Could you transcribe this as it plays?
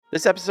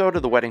This episode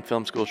of the Wedding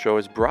Film School Show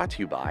is brought to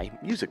you by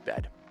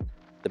MusicBed,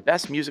 the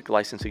best music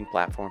licensing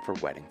platform for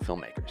wedding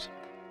filmmakers.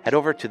 Head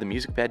over to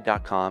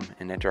themusicbed.com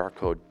and enter our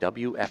code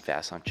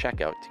WFS on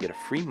checkout to get a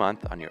free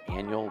month on your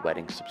annual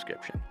wedding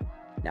subscription.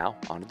 Now,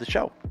 on to the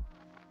show.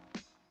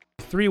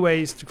 3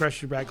 ways to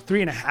crush your back,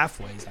 3.5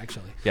 ways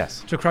actually.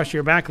 Yes. To crush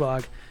your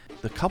backlog.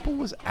 The couple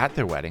was at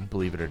their wedding,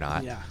 believe it or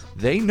not. Yeah.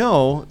 They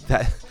know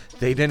that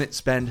they didn't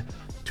spend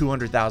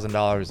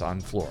 $200,000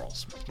 on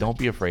florals. Don't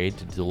be afraid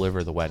to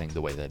deliver the wedding the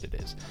way that it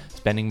is.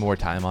 Spending more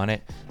time on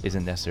it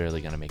isn't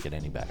necessarily going to make it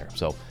any better.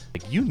 So,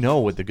 you know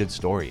what the good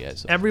story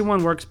is.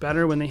 Everyone works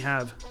better when they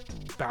have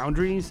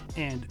boundaries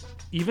and,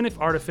 even if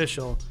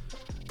artificial,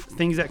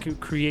 things that can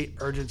create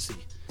urgency.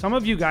 Some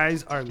of you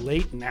guys are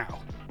late now.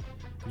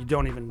 You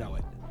don't even know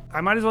it.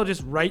 I might as well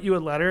just write you a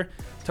letter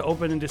to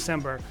open in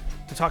December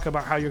to talk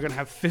about how you're going to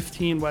have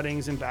 15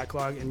 weddings in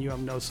backlog and you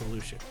have no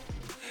solution.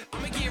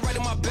 I'ma get right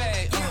in my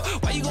bag.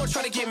 Why you gonna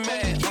try to get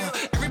mad?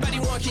 Everybody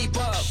wanna keep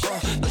up.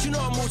 Don't you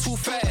know I move too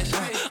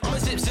fast? I'ma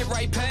zip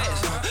right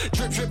past.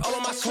 Drip all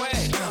on my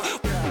swag.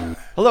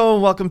 Hello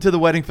and welcome to the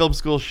Wedding Film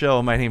School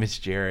Show. My name is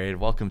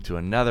Jared. Welcome to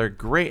another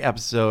great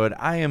episode.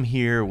 I am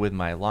here with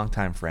my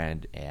longtime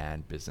friend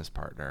and business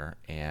partner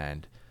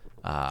and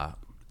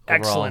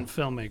Excellent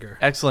filmmaker.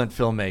 Excellent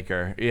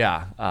filmmaker.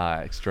 Yeah,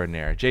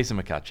 extraordinaire. Jason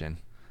McCutcheon.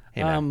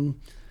 Hey, man.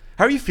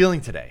 How are you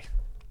feeling today?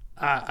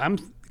 I'm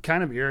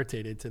kind of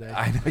irritated today.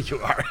 I know you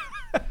are.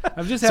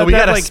 I've just so we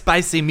got a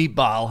spicy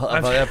meatball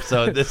of an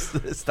episode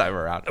this time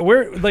around.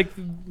 We're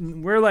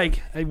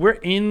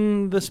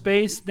in the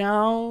space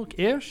now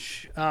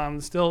ish.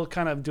 Still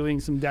kind of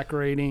doing some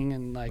decorating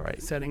and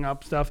setting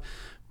up stuff.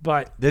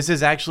 But this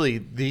is actually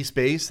the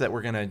space that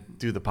we're gonna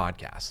do the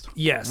podcast.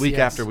 Yes. Week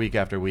after week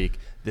after week.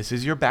 This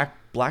is your black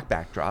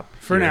backdrop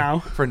for here. now.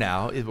 For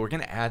now, we're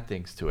gonna add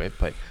things to it,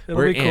 but It'll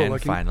we're be cool in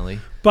looking. Finally.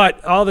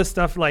 But all this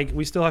stuff,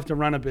 we still have to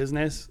run a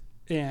business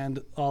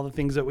and all the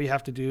things that we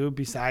have to do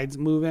besides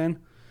move in.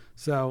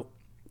 So,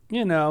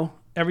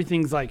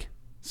 everything's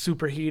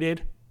super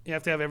heated. You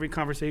have to have every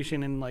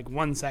conversation in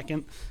 1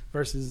 second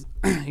versus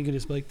you can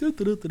just be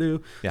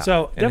do. Yeah.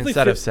 So and definitely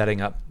instead of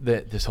setting up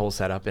this whole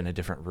setup in a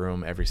different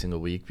room every single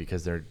week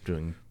because they're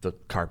doing the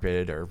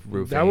carpet or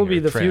roofing. That will be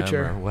or the trim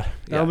future. Or what.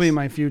 That will be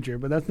my future,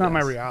 but that's not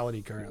my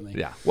reality currently.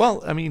 Yeah.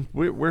 Well, I mean,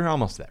 we're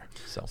almost there.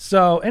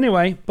 So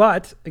anyway,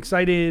 but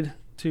excited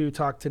to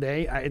talk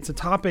today. It's a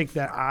topic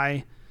that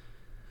a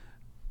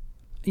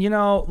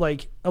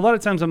lot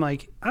of times I'm I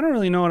don't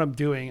really know what I'm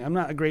doing. I'm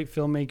not a great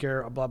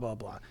filmmaker, blah, blah,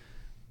 blah.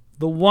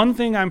 The one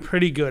thing I'm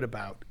pretty good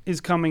about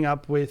is coming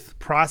up with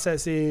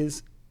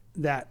processes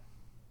that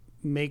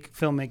make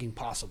filmmaking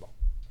possible,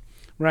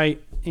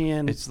 right?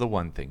 And it's the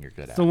one thing you're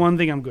good at. It's the one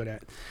thing I'm good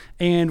at.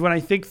 And when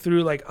I think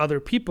through other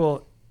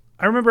people,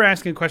 I remember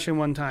asking a question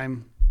one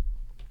time.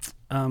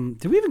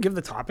 Did we even give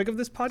the topic of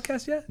this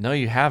podcast yet? No,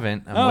 you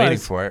haven't. I'm waiting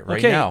for it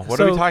right now. What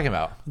are we talking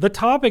about? The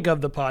topic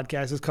of the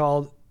podcast is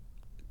called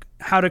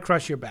How to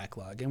Crush Your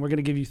Backlog. And we're going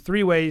to give you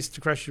 3 ways to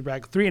crush your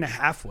backlog,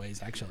 3.5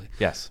 ways actually.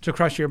 Yes. To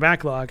crush your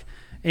backlog.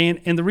 And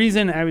the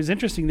reason it was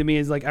interesting to me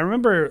is I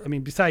remember,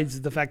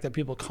 besides the fact that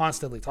people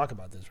constantly talk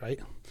about this, right?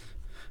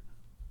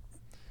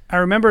 I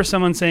remember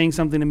someone saying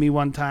something to me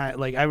one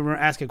time, I remember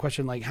asking a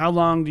question how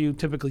long do you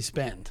typically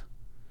spend?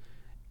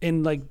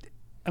 And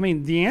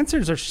the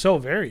answers are so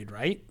varied,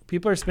 right?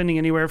 People are spending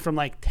anywhere from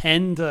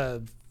 10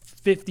 to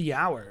 50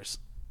 hours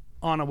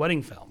on a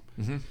wedding film.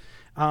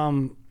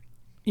 Mm-hmm.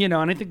 And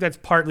I think that's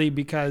partly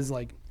because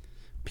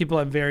people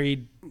have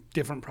very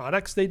different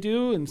products they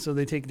do, and so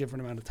they take a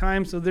different amount of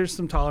time. So there's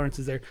some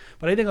tolerances there.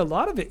 But I think a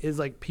lot of it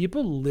is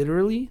people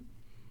literally,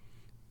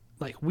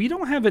 we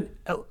don't have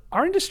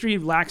our industry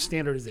lacks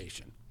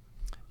standardization.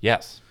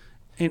 Yes.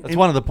 And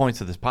one of the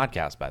points of this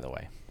podcast, by the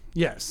way.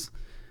 Yes.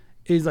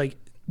 Is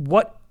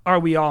what are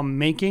we all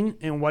making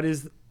and what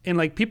is,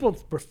 and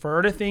people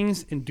refer to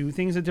things and do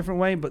things a different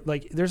way, but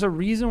there's a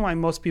reason why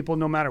most people,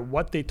 no matter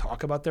what they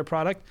talk about their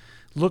product,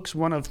 looks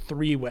one of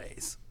 3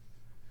 ways.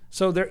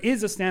 So there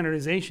is a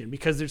standardization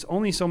because there's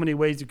only so many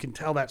ways you can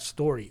tell that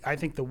story. I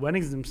think the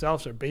weddings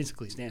themselves are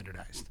basically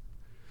standardized.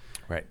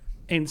 Right.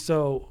 And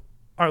so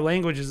our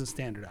language isn't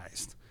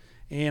standardized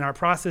and our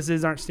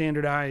processes aren't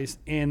standardized.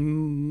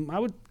 And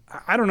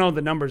I don't know what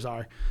the numbers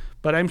are,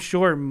 but I'm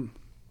sure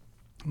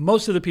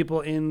most of the people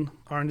in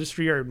our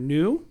industry are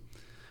new.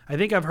 I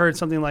think I've heard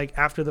something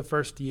after the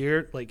first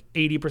year,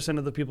 80%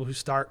 of the people who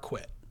start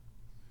quit.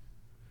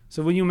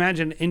 So when you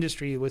imagine an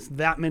industry with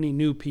that many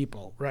new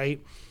people,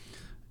 right?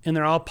 And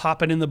they're all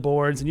popping in the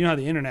boards, and you know how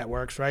the internet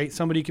works, right?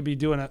 Somebody could be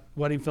doing a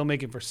wedding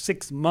filmmaking for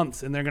 6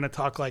 months, and they're going to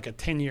talk like a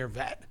 10-year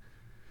vet.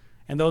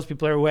 And those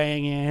people are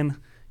weighing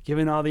in,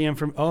 giving all the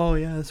information. Oh,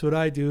 yeah, that's what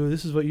I do.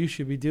 This is what you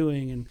should be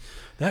doing. And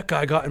that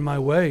guy got in my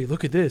way.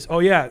 Look at this. Oh,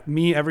 yeah,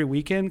 me every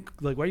weekend.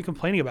 Why are you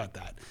complaining about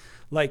that?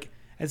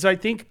 And so I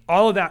think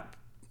all of that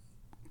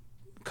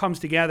comes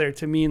together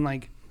to mean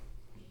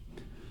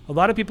a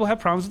lot of people have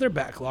problems with their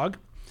backlog,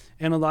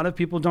 and a lot of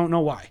people don't know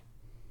why.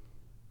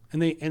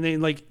 And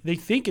they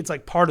think it's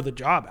part of the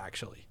job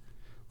actually.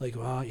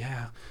 Well,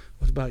 yeah,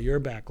 What about your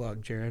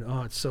backlog, Jared?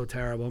 Oh, it's so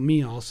terrible.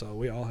 Me also.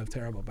 We all have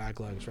terrible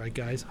backlogs, right,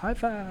 guys? High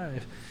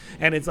five.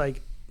 And it's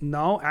like,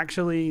 no,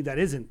 actually, that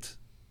isn't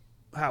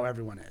how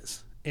everyone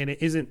is. And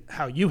it isn't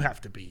how you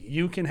have to be.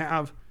 You can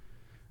have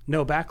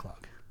no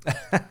backlog.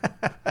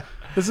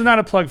 This is not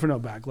a plug for no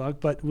backlog,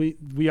 but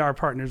we are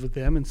partners with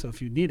them. And so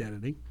if you need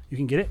editing, you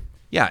can get it.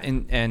 Yeah,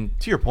 and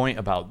to your point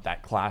about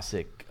that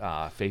classic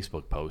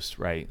Facebook post,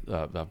 right?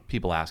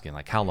 People asking,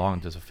 like, how long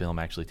does a film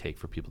actually take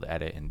for people to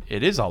edit? And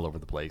it is all over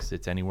the place.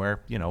 It's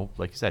anywhere,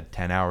 like you said,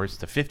 10 hours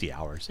to 50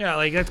 hours. Yeah,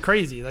 like, that's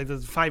crazy. Like,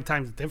 there's 5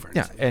 times the difference.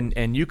 Yeah,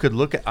 and you could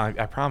look at,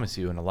 I promise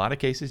you, in a lot of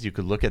cases, you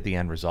could look at the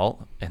end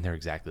result, and they're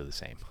exactly the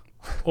same.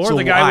 Or so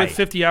the guy with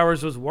 50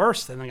 hours was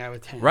worse than the guy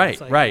with 10.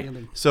 Right, like, right.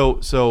 So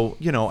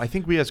I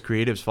think we as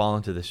creatives fall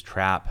into this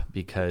trap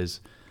because,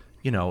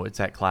 it's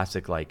that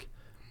classic, like,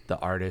 the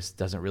artist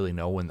doesn't really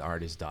know when the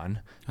art is done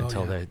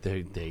until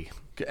they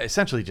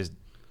essentially just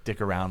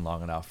dick around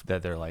long enough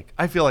that they're like,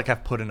 I feel like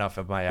I've put enough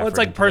of my effort. Well, it's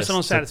like into personal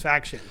this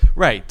satisfaction.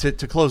 Right,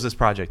 to close this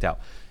project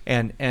out.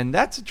 And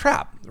that's a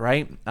trap,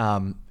 right?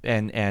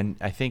 And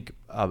I think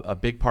a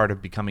big part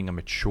of becoming a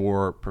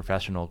mature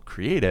professional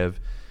creative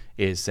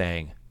is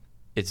saying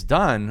it's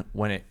done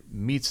when it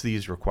meets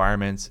these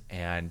requirements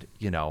and,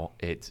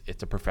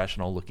 it's a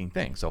professional looking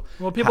thing. So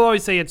people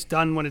always say it's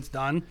done when it's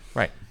done.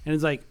 Right. And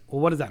it's like,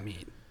 well, what does that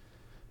mean?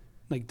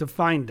 Like,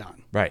 define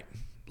done. Right.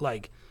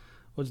 Like,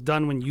 what's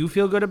done when you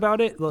feel good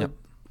about it? Like, Yep.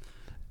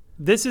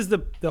 This is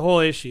the whole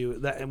issue.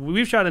 That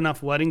we've shot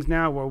enough weddings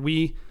now where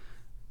we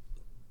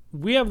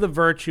have the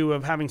virtue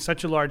of having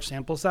such a large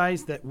sample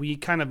size that we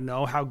kind of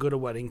know how good a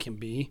wedding can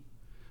be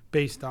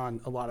based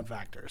on a lot of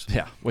factors.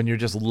 Yeah. When you're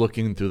just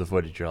looking through the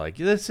footage, you're like,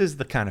 this is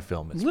the kind of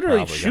film it's literally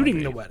probably shooting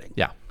gonna the be. wedding.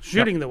 Yeah.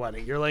 Shooting the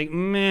wedding. You're like,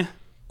 meh,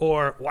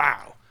 or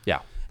wow.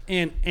 Yeah.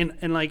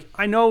 And like,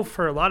 I know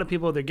for a lot of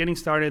people, they're getting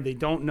started. They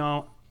don't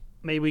know.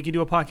 Maybe we could do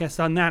a podcast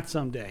on that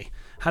someday.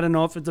 How to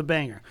know if it's a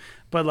banger.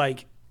 But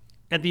like,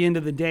 at the end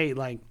of the day,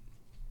 like,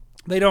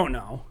 they don't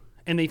know.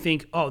 And they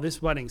think, oh,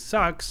 this wedding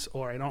sucks,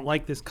 or I don't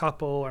like this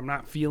couple, or I'm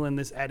not feeling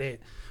this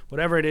edit.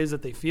 Whatever it is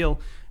that they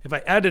feel. If I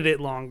edit it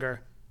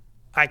longer,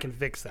 I can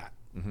fix that.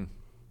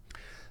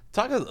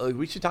 Mm-hmm.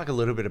 We should talk a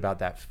little bit about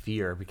that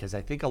fear, because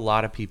I think a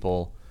lot of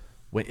people,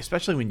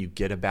 especially when you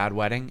get a bad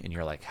wedding and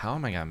you're like, how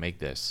am I going to make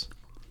this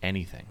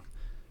anything?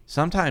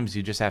 Sometimes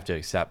you just have to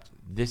accept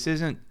this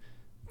isn't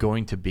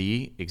going to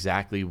be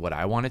exactly what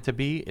I want it to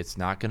be. It's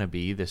not going to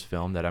be this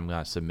film that I'm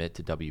going to submit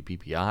to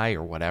WPPI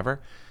or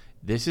whatever.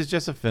 This is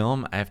just a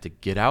film I have to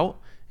get out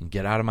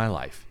of my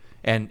life.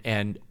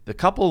 And the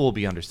couple will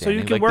be understanding.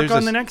 So you can work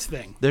on the next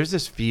thing. There's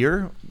this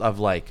fear of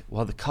like,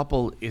 well, the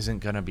couple isn't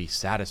going to be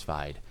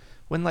satisfied.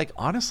 When, like,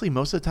 honestly,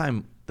 most of the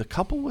time, the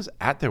couple was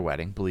at their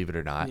wedding, believe it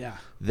or not. Yeah.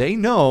 They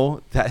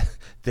know that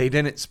they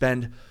didn't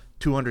spend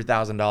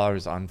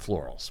 $200,000 on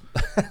florals.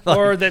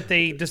 Or that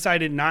they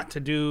decided not to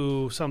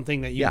do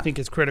something that you think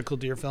is critical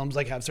to your films,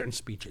 like have certain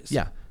speeches.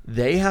 Yeah.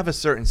 They have a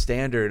certain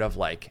standard of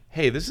like,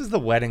 hey, this is the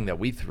wedding that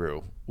we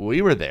threw.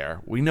 We were there.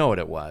 We know what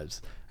it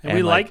was. And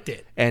we liked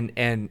it.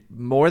 And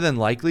more than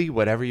likely,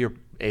 whatever you're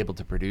able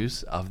to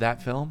produce of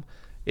that film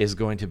is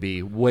going to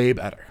be way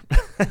better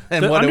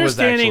than what it was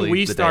actually understanding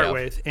we the start day of.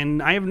 with,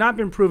 and I have not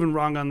been proven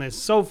wrong on this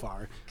so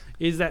far,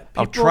 is that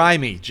people, try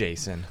me,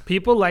 Jason.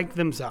 People like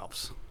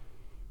themselves.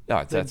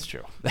 No, that's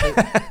true.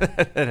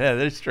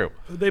 That's true.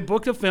 They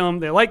booked a film,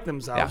 they like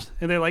themselves,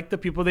 and they like the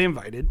people they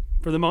invited,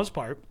 for the most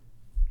part.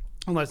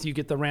 Unless you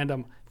get the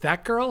random,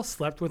 that girl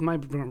slept with my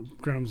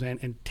groomsman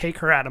and take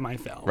her out of my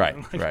film. Right,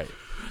 like, right.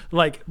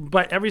 Like,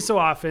 but every so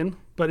often,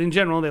 but in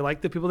general, they like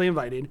the people they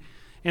invited,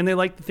 and they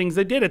like the things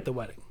they did at the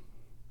wedding.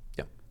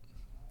 Yep.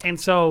 And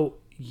so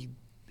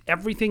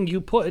everything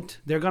you put,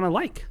 they're going to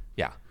like.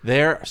 Yeah.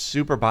 They're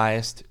super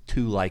biased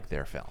to like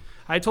their film.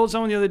 I told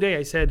someone the other day,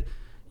 I said,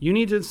 you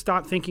need to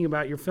stop thinking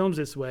about your films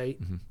this way.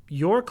 Mm-hmm.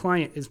 Your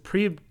client is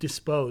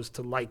predisposed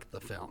to like the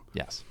film.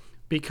 Yes.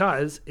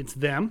 Because it's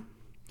them.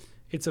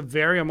 It's a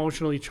very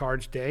emotionally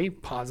charged day,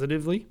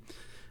 positively,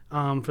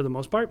 for the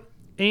most part.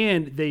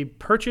 And they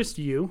purchased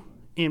you,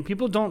 and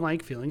people don't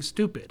like feeling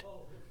stupid.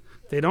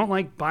 They don't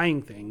like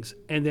buying things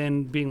and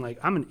then being like,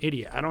 I'm an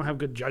idiot. I don't have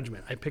good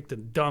judgment. I picked a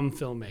dumb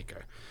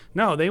filmmaker.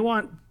 No, they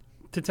want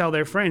to tell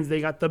their friends they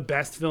got the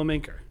best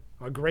filmmaker,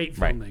 a great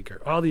filmmaker,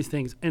 all these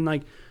things. And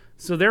like,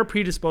 so they're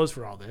predisposed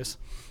for all this,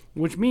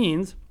 which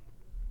means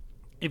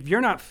if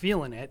you're not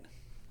feeling it,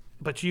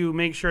 but you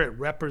make sure it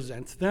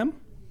represents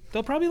them,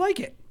 they'll probably like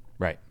it.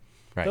 Right.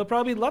 Right. They'll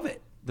probably love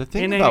it. The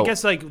thing and about, I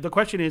guess like the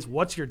question is,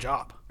 what's your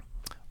job?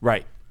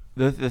 Right.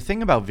 The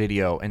thing about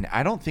video, and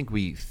I don't think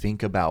we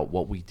think about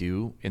what we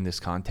do in this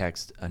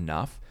context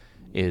enough,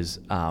 is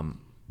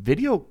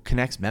video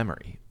connects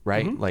memory,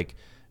 right? Mm-hmm. Like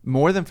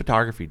more than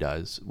photography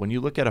does. When you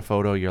look at a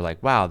photo, you're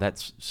like, wow,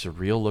 that's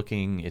surreal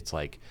looking. It's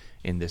like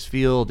in this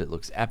field, it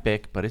looks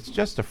epic, but it's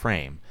just a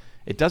frame.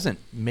 It doesn't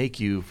make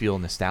you feel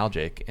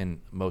nostalgic in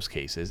most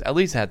cases. At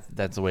least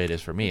that's the way it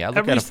is for me. I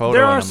look at a photo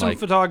there and are I'm some like,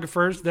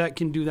 photographers that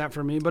can do that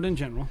for me, but in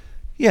general.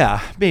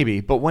 yeah,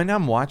 maybe. But when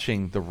I'm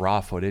watching the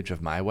raw footage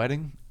of my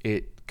wedding,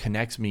 it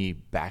connects me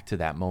back to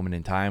that moment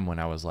in time when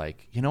I was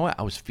like, you know what?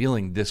 I was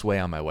feeling this way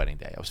on my wedding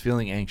day. I was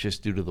feeling anxious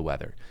due to the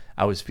weather.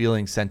 I was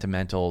feeling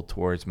sentimental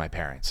towards my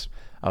parents.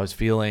 I was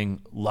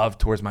feeling love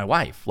towards my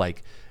wife.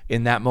 Like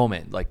in that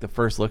moment, like the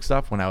first look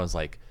stuff, when I was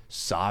like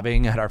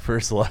sobbing at our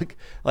first look,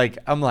 like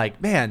I'm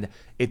like, man,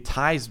 it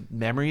ties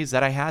memories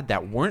that I had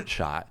that weren't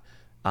shot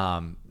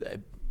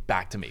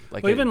back to me.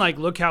 Like even like,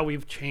 look how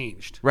we've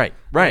changed. Right.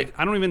 Like,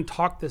 I don't even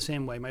talk the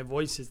same way. My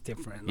voice is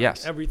different. Like,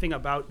 yes. Everything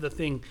about the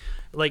thing,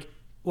 like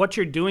what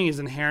you're doing is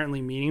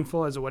inherently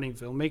meaningful as a wedding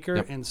filmmaker.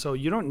 Yep. And so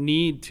you don't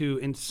need to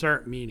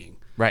insert meaning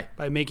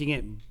by making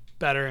it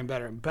better and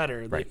better and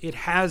better. Right. It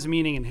has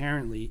meaning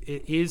inherently.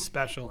 It is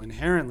special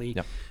inherently.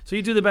 Yep. So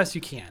you do the best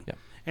you can. Yep.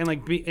 And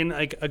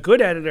like a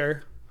good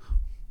editor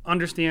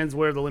understands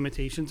where the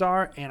limitations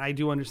are. And I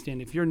do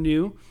understand if you're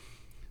new,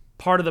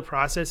 part of the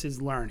process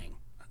is learning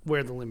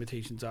where the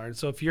limitations are. And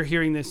so if you're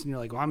hearing this and you're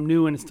like, well, I'm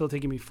new and it's still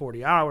taking me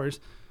 40 hours,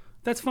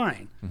 that's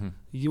fine. Mm-hmm.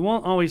 You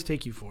won't always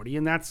take you 40.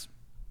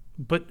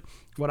 But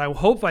what I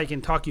hope I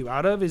can talk you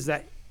out of is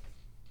that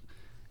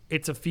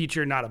it's a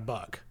feature, not a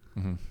bug.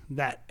 Mm-hmm.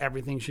 That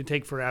everything should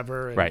take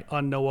forever and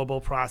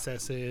unknowable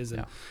processes.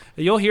 And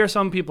you'll hear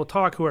some people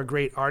talk who are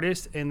great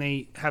artists and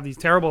they have these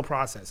terrible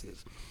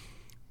processes.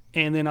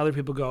 And then other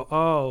people go,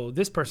 oh,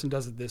 this person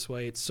does it this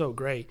way. It's so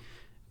great.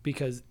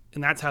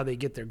 And that's how they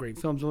get their great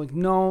films. I'm like,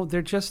 no,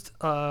 they're just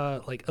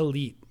like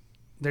elite.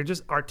 They're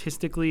just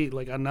artistically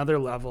like another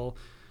level.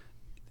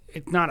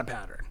 It's not a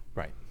pattern.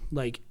 Right.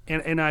 Like,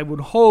 and I would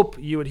hope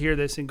you would hear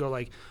this and go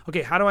like,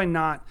 okay,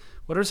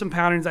 what are some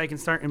patterns I can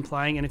start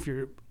implying? And if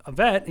you're a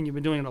vet and you've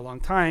been doing it a long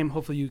time,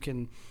 hopefully you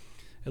can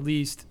at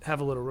least have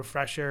a little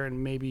refresher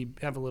and maybe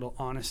have a little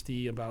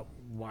honesty about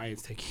why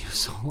it's taking you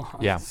so long.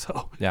 Yeah.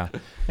 So yeah.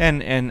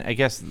 And I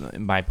guess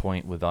my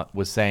point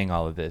with saying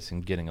all of this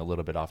and getting a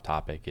little bit off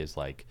topic is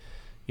like,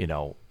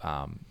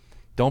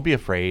 don't be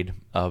afraid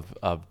of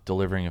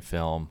delivering a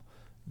film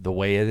the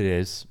way it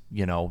is.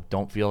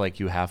 Don't feel like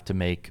you have to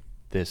make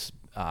this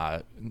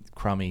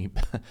crummy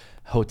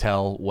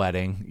hotel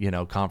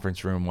wedding,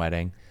 conference room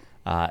wedding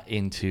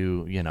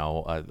into, a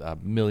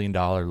 $1 million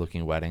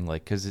looking wedding,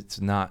 like, cause it's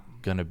not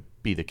going to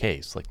be the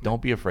case. Like,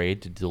 don't be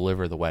afraid to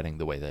deliver the wedding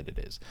the way that it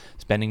is.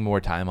 Spending more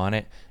time on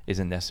it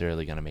isn't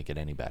necessarily going to make it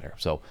any better.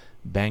 So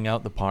bang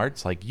out the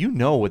parts, like,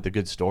 what the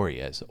good story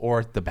is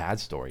or the bad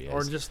story is.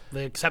 Or just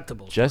the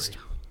acceptable story. Just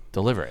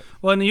deliver it.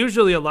 Well, and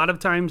usually a lot of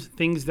times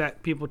things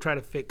that people try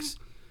to fix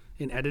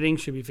in editing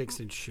should be fixed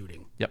in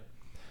shooting. Yep.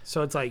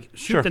 So it's like,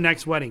 shoot the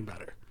next wedding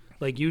better.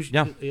 Like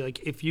like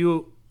if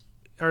you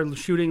are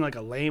shooting like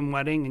a lame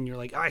wedding and you're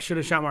like, I should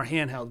have shot more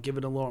handheld, give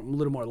it a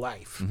little more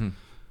life. Mm-hmm.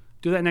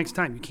 Do that next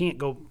time.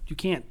 You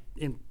can't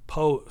in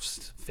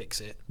post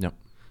fix it. Yep.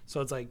 So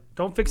it's like,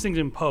 don't fix things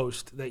in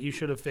post that you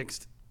should have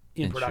fixed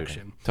in production.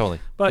 Shooting. Totally.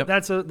 But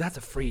that's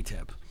a free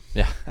tip.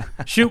 Yeah.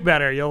 Shoot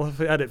better. You'll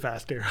edit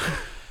faster.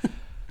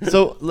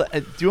 So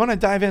do you want to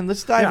dive in?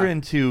 Let's dive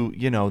into,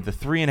 the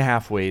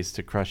 3.5 ways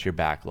to crush your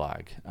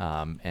backlog.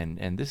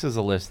 And this is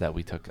a list that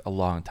we took a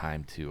long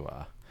time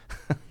to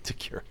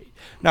curate.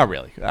 Not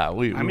really.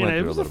 We went through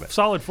it was a little bit.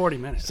 Solid 40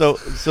 minutes. So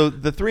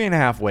the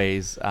 3.5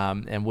 ways,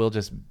 and we'll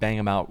just bang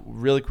them out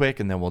really quick,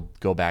 and then we'll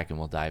go back and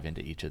we'll dive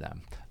into each of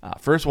them.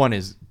 First one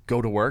is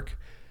go to work.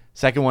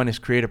 Second one is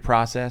create a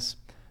process.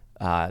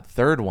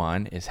 Third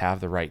one is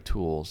have the right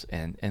tools,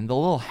 and the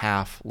little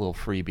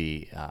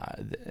freebie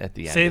at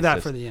the end. Save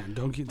that for the end.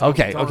 Don't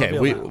okay.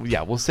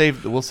 Don't We'll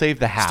save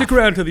the half. Stick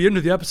around to the end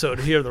of the episode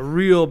to hear the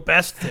real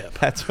best tip.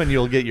 That's when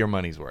you'll get your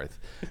money's worth.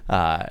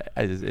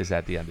 Is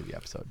at the end of the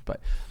episode.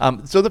 But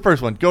so the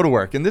first one, go to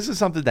work, and this is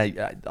something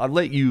that I'll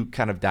let you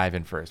kind of dive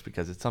in first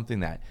because it's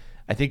something that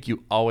I think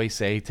you always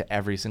say to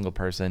every single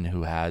person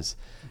who has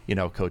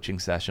coaching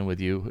session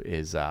with you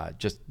is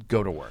just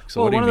go to work.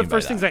 So one of the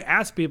first things I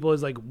ask people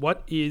is like,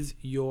 what is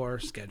your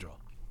schedule?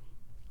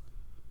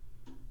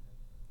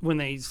 When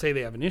they say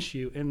they have an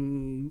issue,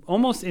 and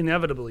almost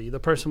inevitably the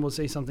person will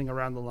say something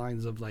around the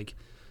lines of like,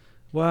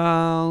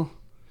 well,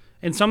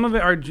 and some of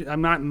it are,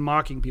 I'm not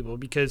mocking people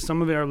because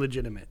some of it are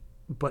legitimate,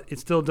 but it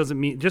still doesn't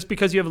mean, just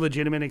because you have a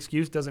legitimate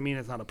excuse doesn't mean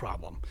it's not a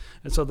problem.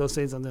 And so they'll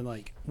say something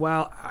like,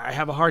 well, I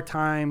have a hard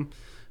time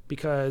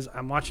because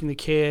I'm watching the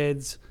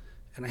kids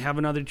and I have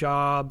another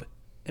job,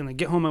 and I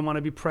get home, I want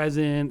to be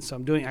present, so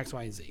I'm doing X,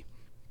 Y, and Z.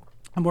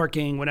 I'm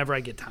working whenever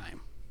I get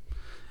time.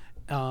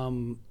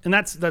 And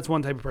that's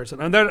one type of person.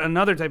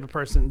 Another type of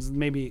person is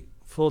maybe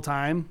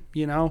full-time,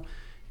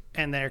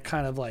 and they're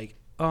kind of like,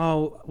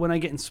 oh, when I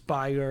get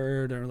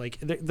inspired, or like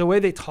the way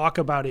they talk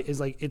about it is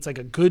like it's like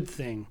a good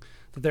thing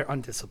that they're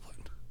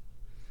undisciplined.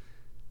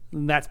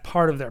 And that's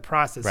part of their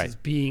process is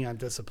being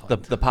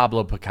undisciplined. The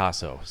Pablo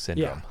Picasso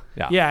syndrome.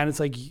 Yeah, and it's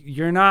like,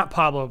 you're not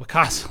Pablo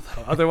Picasso,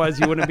 though. Otherwise,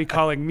 you wouldn't be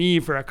calling me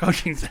for a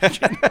coaching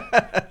session.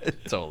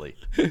 Totally.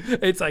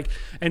 It's like,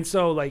 and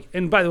so like,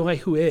 and by the way,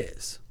 who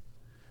is?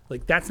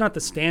 Like, that's not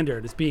the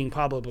standard as being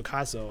Pablo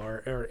Picasso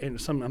or in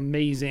some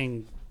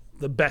amazing,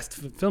 the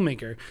best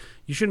filmmaker.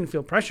 You shouldn't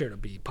feel pressure to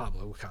be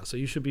Pablo Picasso.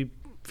 You should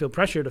feel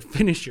pressure to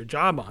finish your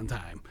job on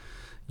time.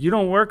 You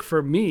don't work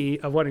for me,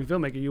 a wedding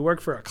filmmaker. You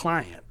work for a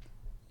client.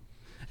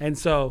 And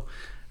so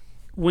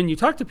when you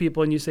talk to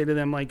people and you say to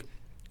them, like,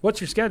 what's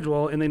your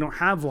schedule? And they don't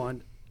have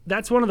one.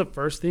 That's one of the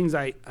first things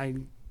I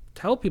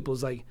tell people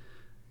is, like,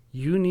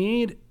 you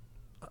need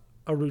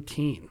a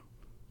routine.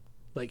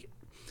 Like,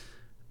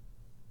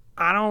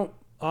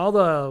 all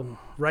the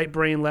right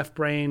brain, left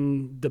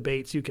brain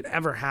debates you could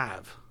ever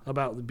have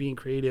about being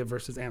creative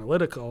versus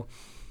analytical,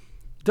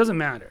 it doesn't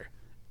matter.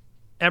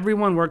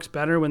 Everyone works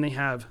better when they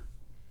have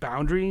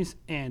boundaries,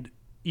 and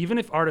even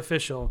if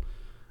artificial,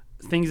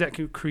 things that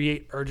can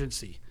create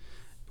urgency.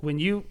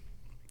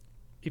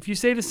 If you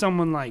say to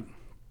someone, like,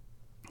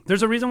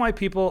 there's a reason why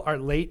people are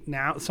late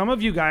now. Some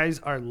of you guys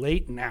are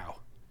late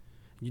now.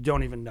 You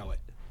don't even know it.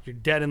 You're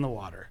dead in the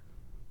water.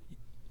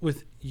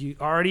 You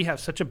already have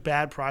such a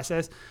bad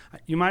process. I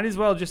might as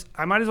well just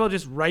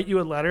write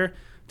you a letter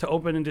to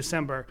open in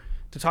December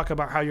to talk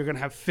about how you're going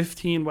to have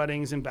 15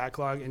 weddings in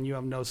backlog and you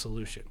have no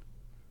solution.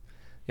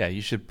 Yeah,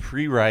 you should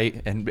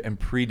pre-write and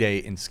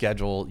predate and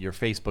schedule your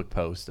Facebook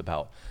post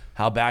about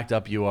how backed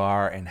up you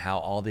are and how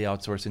all the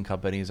outsourcing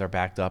companies are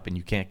backed up and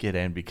you can't get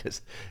in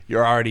because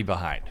you're already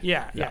behind.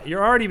 Yeah,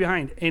 you're already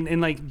behind.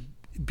 And like,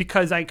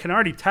 because I can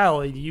already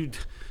tell you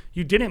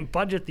didn't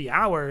budget the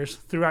hours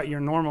throughout your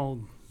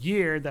normal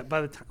year, that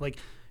by the time, like,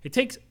 it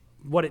takes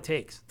what it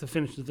takes to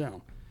finish the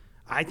film.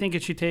 I think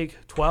it should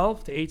take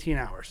 12 to 18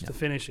 hours to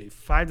finish a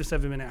 5 to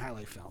 7 minute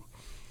highlight film.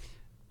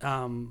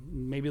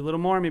 Maybe a little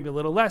more, maybe a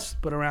little less,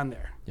 but around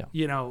there. Yeah.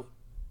 You know,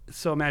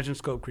 so imagine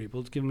scope creep.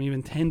 Let's give them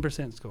even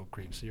 10% scope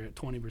creep. So you're at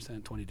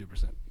 20%,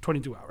 22%,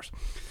 22 hours.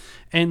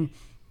 And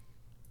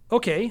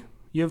okay,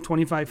 you have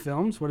 25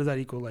 films. What does that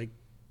equal? Like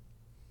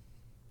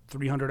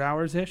 300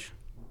 hours-ish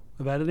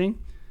of editing?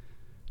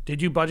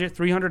 Did you budget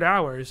 300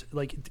 hours?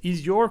 Like,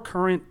 is your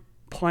current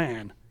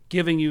plan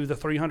giving you the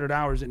 300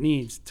 hours it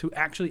needs to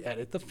actually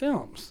edit the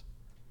films?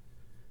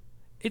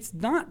 It's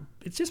not.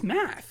 It's just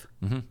math.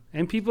 Mm-hmm.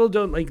 And people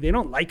don't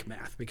like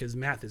math because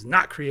math is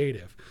not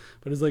creative.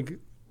 But it's like,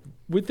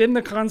 within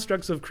the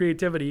constructs of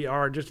creativity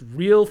are just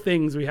real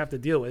things we have to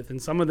deal with.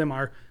 And some of them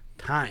are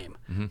time.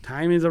 Mm-hmm.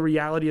 Time is a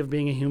reality of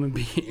being a human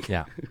being.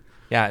 Yeah.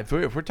 Yeah. If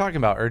we're talking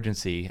about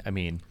urgency, I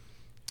mean,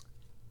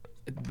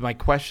 my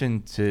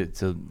question to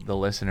the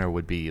listener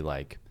would be,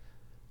 like,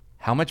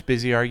 how much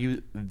busier are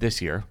you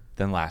this year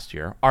than last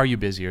year? Are you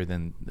busier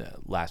than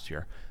last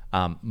year?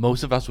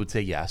 Most of us would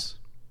say yes.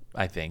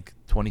 I think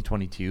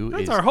 2022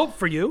 That's our hope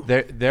for you.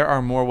 There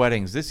are more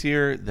weddings this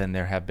year than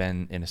there have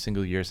been in a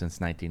single year since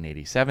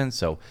 1987.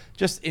 So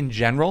just in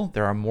general,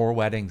 there are more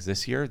weddings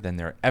this year than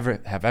there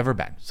have ever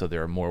been. So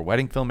there are more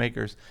wedding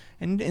filmmakers.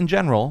 And in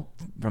general,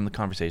 from the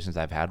conversations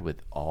I've had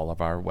with all of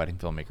our wedding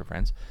filmmaker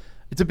friends,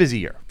 it's a busy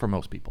year for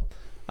most people.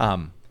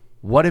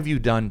 What have you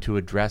done to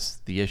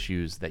address the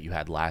issues that you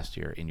had last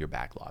year in your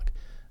backlog?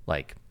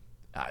 Like,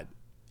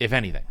 if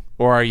anything,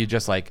 or are you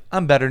just like,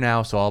 I'm better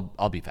now, so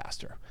I'll be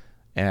faster?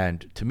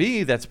 And to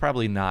me, that's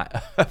probably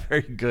not a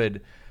very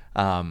good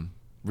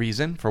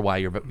reason for why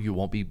you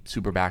won't be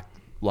super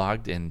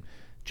backlogged in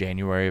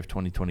January of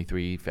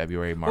 2023,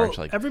 February, March.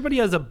 Well, everybody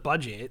has a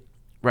budget.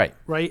 Right.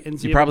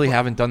 And so you probably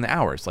haven't done the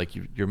hours like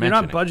you're mentioning.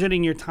 You're not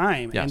budgeting your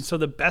time. Yes. And so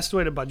the best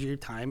way to budget your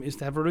time is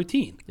to have a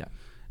routine. Yeah.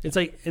 It's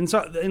like,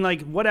 and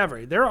like,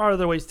 whatever. There are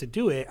other ways to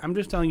do it. I'm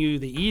just telling you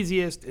the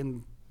easiest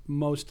and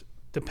most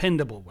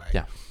dependable way.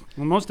 Yeah.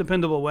 The most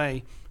dependable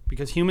way,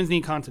 because humans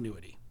need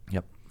continuity.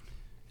 Yep.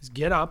 Is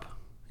get up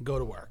and go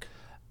to work.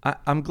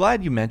 I'm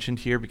glad you mentioned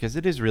here, because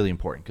it is really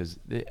important, because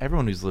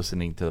everyone who's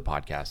listening to the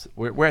podcast,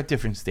 we're at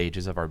different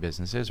stages of our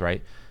businesses,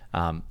 right?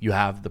 You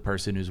have the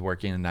person who's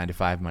working a 9 to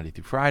 5 Monday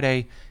through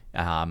Friday,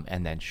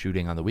 and then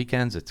shooting on the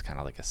weekends. It's kind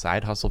of like a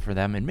side hustle for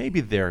them. And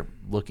maybe they're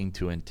looking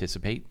to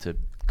anticipate to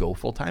go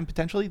full time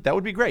potentially. That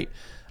would be great.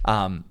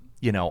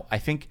 I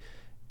think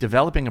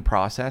developing a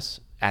process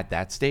at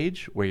that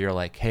stage where you're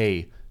like,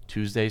 hey,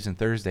 Tuesdays and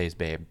Thursdays,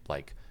 babe,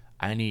 like,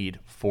 I need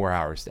 4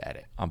 hours to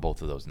edit on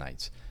both of those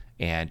nights,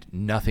 and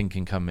nothing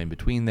can come in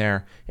between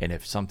there. And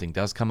if something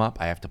does come up,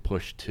 I have to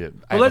push to.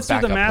 Well, let's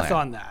do the math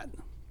on that.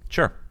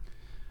 Sure.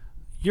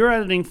 You're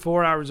editing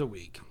 4 hours a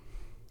week.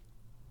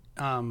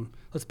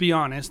 Let's be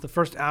honest. The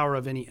first hour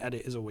of any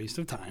edit is a waste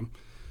of time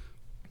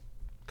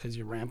because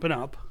you're ramping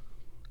up.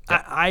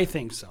 Yep. I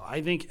think so.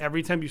 I think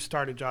every time you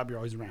start a job, you're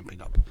always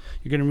ramping up.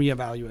 You're going to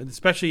reevaluate,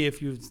 especially if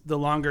the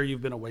longer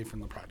you've been away from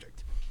the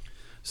project.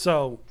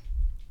 So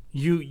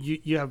you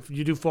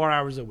do 4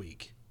 hours a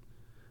week.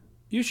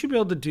 You should be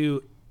able to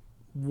do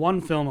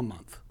one film a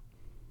month.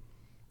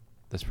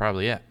 That's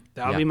probably it.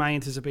 That would be my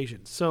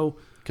anticipation. So,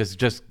 because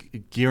just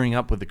gearing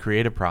up with the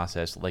creative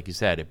process, like you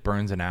said, it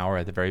burns an hour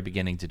at the very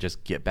beginning to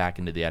just get back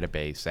into the edit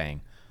bay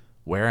saying,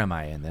 where am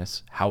I in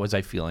this? How was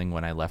I feeling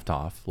when I left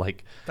off?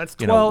 Like, that's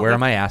 12, where are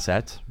my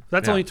assets?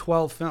 That's only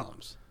 12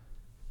 films.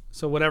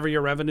 So whatever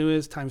your revenue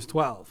is times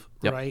 12,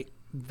 right?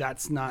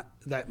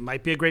 That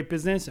might be a great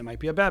business. It might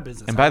be a bad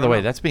business. And by the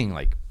way, that's being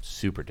like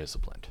super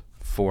disciplined.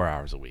 4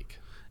 hours a week.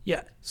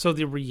 Yeah. So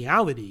the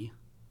reality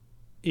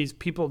is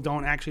people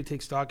don't actually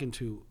take stock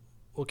into,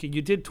 okay,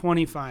 you did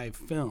 25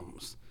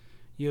 films.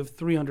 you have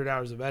 300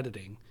 hours of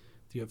editing,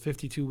 you have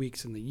 52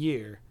 weeks in the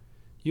year,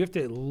 you have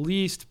to at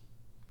least,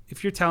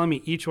 if you're telling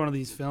me each one of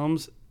these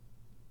films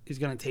is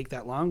going to take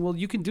that long, well,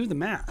 you can do the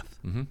math.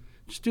 Mm-hmm.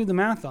 Just do the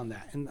math on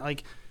that and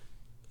like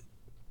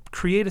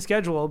create a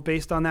schedule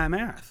based on that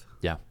math.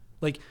 Yeah.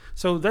 Like,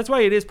 so that's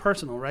why it is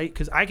personal, right?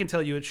 Because I can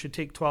tell you it should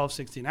take 12,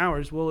 16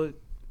 hours. Well,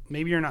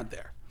 maybe you're not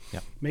there. Yeah.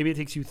 Maybe it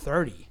takes you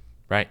 30.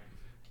 Right.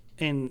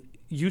 And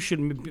you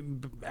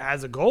should,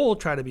 as a goal,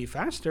 try to be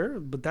faster,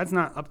 but that's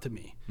not up to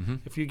me. Mm-hmm.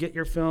 If you get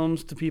your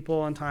films to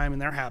people on time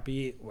and they're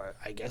happy, well,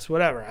 I guess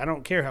whatever. I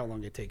don't care how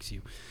long it takes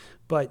you.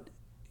 But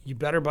you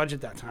better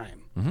budget that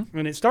time. Mm-hmm.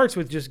 And it starts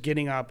with just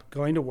getting up,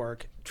 going to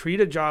work, treat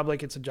a job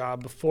like it's a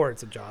job before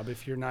it's a job.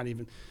 If you're not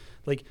even,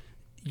 like,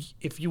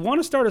 if you want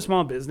to start a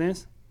small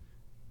business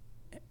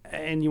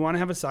and you want to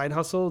have a side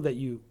hustle that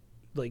you,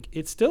 like,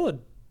 it's still a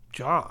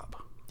job.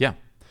 Yeah.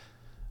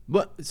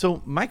 But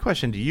so my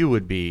question to you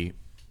would be,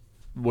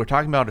 we're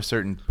talking about a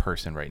certain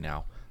person right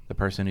now, the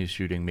person who's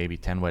shooting maybe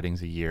 10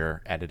 weddings a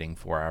year, editing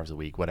 4 hours a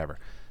week, whatever.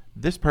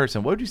 This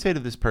person, what would you say to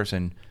this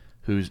person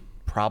who's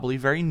probably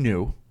very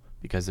new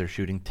because they're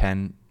shooting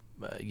 10,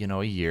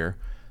 a year?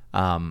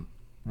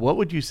 What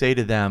would you say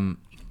to them,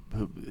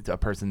 a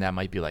person that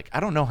might be like, I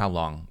don't know how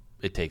long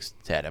it takes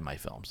to edit my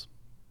films.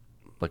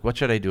 Like, what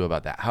should I do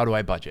about that? How do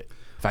I budget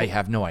if I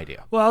have no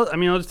idea? Well, I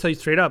mean, I'll just tell you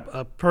straight up.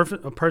 A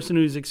person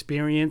who's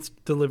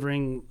experienced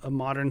delivering a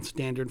modern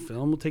standard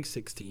film will take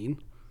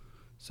 16.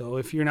 So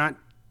if you're not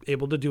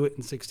able to do it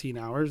in 16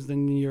 hours,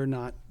 then you're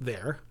not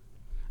there.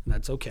 And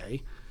that's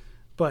okay.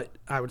 But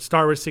I would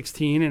start with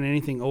 16, and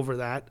anything over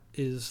that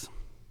is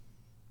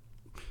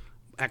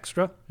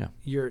extra. Yeah.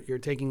 You're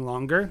taking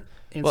longer.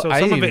 And Well, so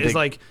I some of even it is think-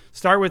 like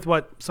start with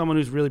what someone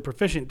who's really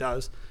proficient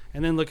does,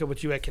 and then look at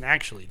what you can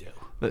actually do.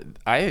 But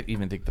I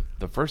even think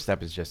the first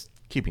step is just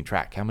keeping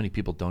track. How many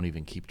people don't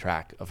even keep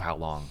track of how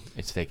long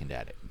it's taken to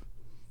edit?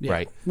 Yeah.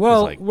 Right.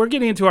 Well, It's like- we're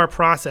getting into our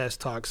process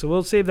talk, so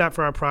we'll save that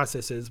for our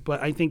processes.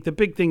 But I think the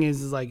big thing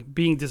is like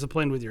being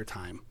disciplined with your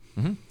time.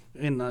 Mm-hmm.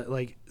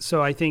 And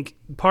so I think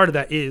part of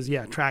that is,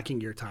 tracking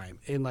your time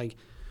and like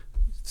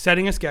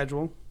setting a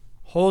schedule,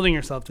 holding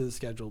yourself to the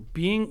schedule,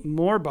 being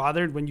more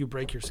bothered when you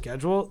break your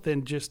schedule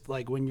than just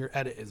like when your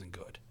edit isn't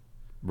good.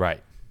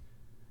 Right.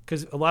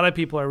 Because a lot of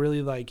people are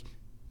really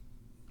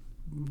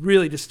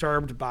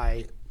disturbed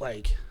by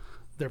like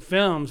their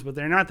films, but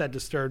they're not that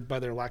disturbed by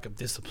their lack of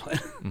discipline.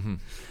 Mm-hmm.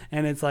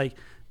 And it's like,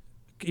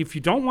 if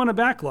you don't want a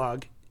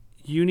backlog,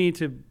 you need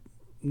to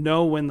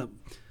know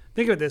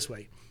think of it this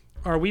way.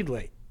 Are we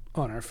late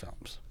on our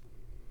films?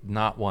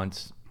 Not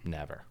once,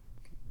 never.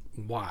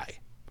 Why?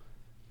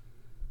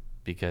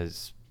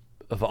 Because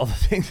of all the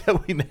things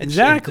that we mentioned.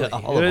 Exactly.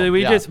 All of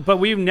them. But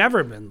we've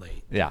never been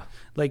late. Yeah.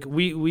 Like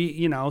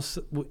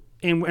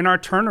and our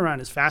turnaround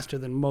is faster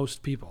than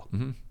most people.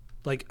 Mm-hmm.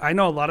 Like I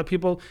know a lot of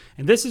people,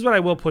 and this is what I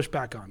will push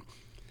back on.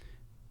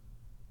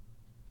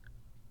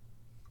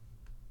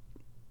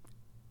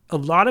 A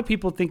lot of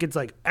people think it's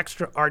like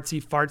extra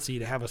artsy fartsy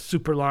to have a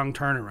super long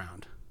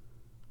turnaround.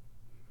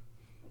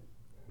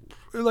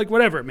 Like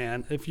whatever,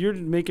 man. If you're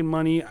making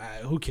money,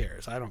 who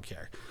cares? I don't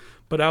care.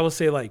 But I will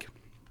say like,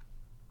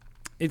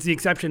 it's the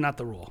exception, not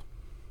the rule.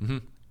 Mm-hmm.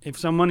 If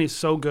someone is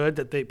so good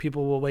that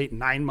people will wait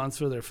 9 months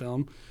for their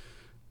film,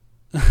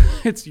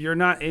 you're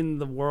not in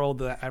the world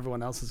that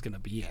everyone else is going to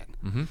be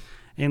in. Mm-hmm.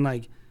 And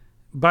like,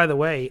 by the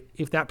way,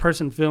 if that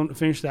person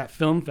finished that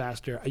film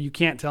faster, you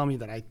can't tell me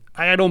that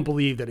I don't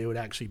believe that it would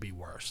actually be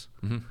worse.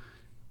 Mm-hmm.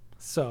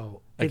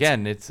 So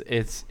again, it's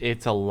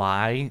a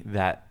lie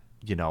that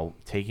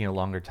taking a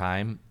longer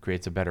time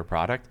creates a better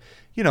product.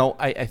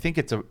 I think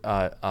it's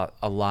a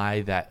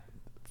lie that,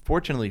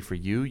 fortunately for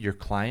you, your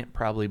client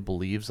probably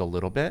believes a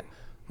little bit.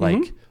 Like,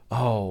 Mm-hmm.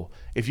 oh,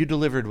 if you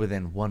delivered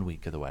within 1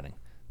 week of the wedding,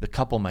 the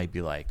couple might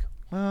be like,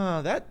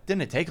 oh, that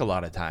didn't take a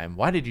lot of time.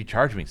 Why did you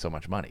charge me so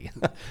much money?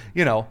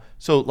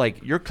 So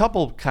like your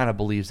couple kind of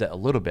believes that a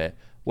little bit.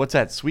 What's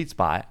that sweet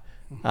spot?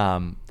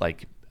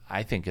 Like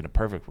I think in a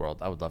perfect world,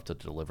 I would love to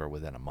deliver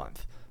within a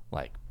month.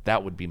 Like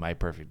that would be my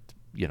perfect,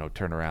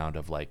 turnaround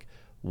of like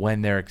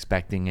when they're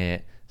expecting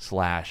it /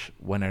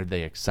 when are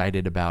they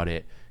excited about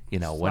it?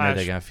 When are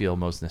they going to feel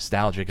most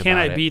nostalgic about it? Can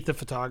I beat the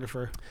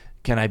photographer?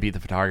 Can I beat the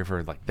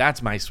photographer? Like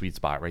that's my sweet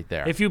spot right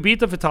there. If you beat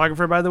the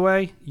photographer, by the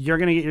way, you're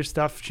going to get your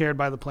stuff shared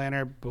by the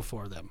planner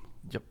before them.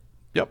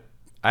 Yep.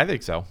 I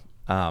think so.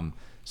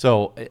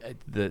 So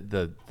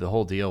the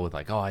whole deal with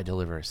like, oh, I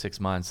deliver 6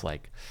 months,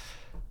 like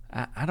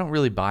I don't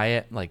really buy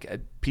it. Like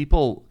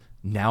people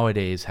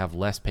nowadays have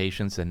less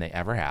patience than they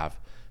ever have.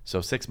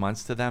 So 6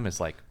 months to them is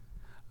like,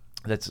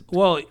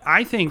 Well,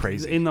 I think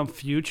crazy. In the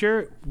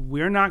future,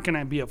 we're not going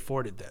to be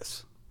afforded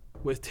this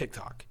with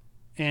TikTok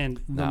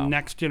and the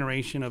next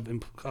generation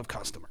of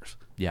customers.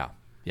 Yeah.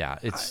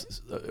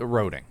 It's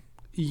eroding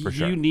for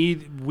sure.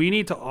 We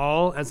need to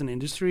all, as an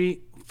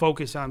industry,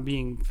 focus on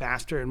being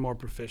faster and more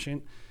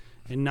proficient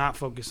and not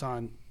focus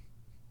on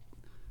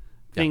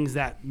things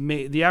that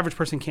the average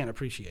person can't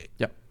appreciate.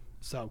 Yep.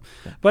 So,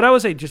 but I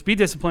would say just be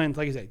disciplined.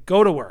 Like I said,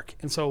 go to work.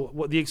 And so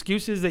what the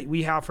excuses that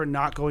we have for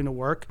not going to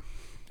work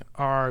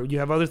or you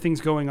have other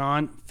things going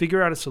on,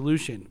 figure out a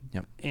solution.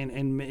 Yep.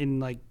 And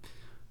like,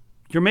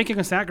 you're making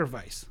a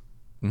sacrifice.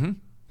 Mm-hmm.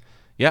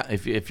 Yeah.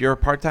 If you're a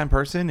part-time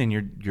person and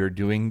you're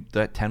doing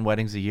that 10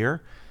 weddings a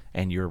year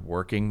and you're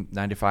working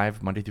 9 to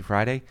 5, Monday through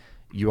Friday,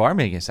 you are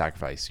making a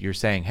sacrifice. You're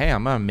saying, hey,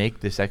 I'm going to make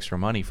this extra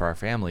money for our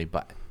family,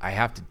 but I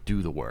have to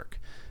do the work.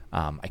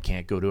 I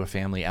can't go to a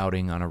family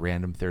outing on a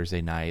random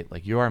Thursday night.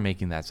 Like, you are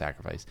making that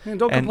sacrifice. And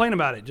don't complain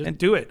about it. Just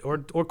do it or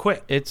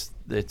quit. It's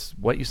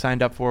what you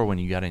signed up for when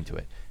you got into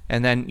it.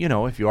 And then,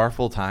 if you are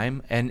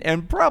full-time,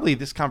 and probably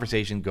this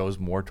conversation goes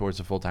more towards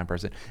a full-time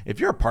person. If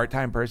you're a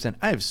part-time person,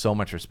 I have so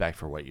much respect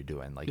for what you're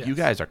doing. Like, you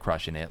guys are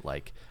crushing it.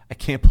 Like, I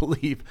can't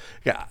believe,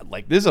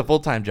 like, this is a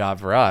full-time job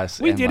for us.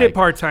 We did it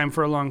part-time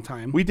for a long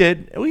time. We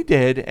did.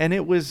 And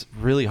it was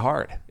really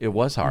hard. It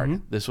was hard.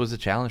 Mm-hmm. This was a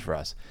challenge for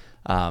us.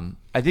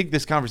 I think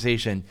this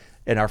conversation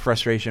and our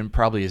frustration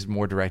probably is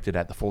more directed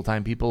at the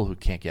full-time people who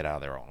can't get out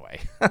of their own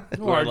way.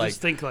 Or just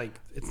think like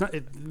it's not.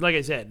 Like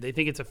I said, they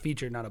think it's a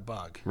feature, not a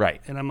bug.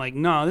 Right. And I'm like,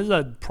 no, this is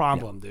a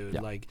problem, dude.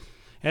 Yeah. Like,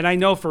 and I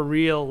know for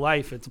real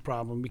life it's a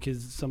problem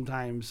because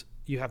sometimes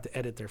you have to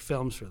edit their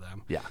films for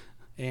them. Yeah.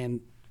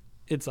 And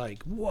it's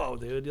like, whoa,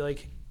 dude.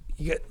 Like,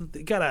 you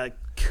gotta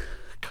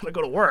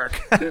go to work.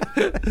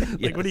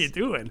 Like, what are you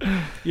doing?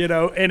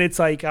 And it's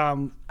like,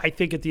 I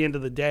think at the end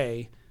of the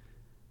day,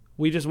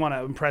 we just want to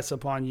impress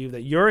upon you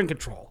that you're in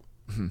control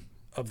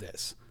of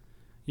this.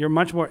 You're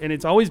much more, and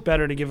it's always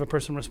better to give a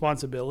person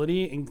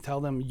responsibility and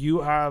tell them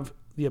you have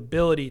the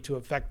ability to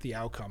affect the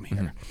outcome here.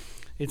 Mm-hmm.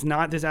 It's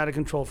not this out of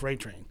control freight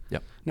train.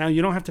 Yep. Now,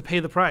 you don't have to pay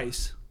the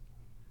price.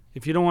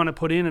 If you don't want to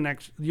put in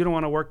you don't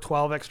want to work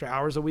 12 extra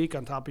hours a week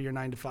on top of your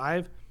 9 to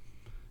 5,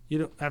 you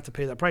don't have to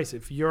pay that price.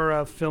 If you're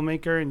a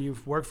filmmaker and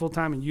you've worked full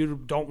time and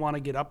you don't want to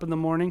get up in the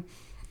morning,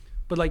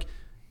 but like,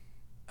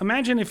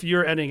 imagine if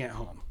you're editing at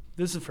home.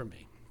 This is for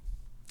me.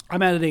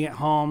 I'm editing at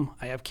home.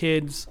 I have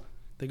kids.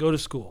 They go to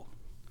school.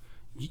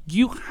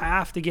 You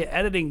have to get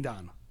editing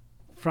done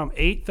from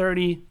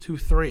 8:30 to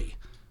 3.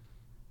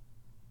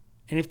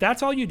 And if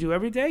that's all you do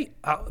every day,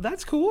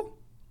 that's cool.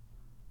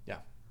 Yeah.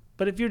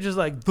 But if you're just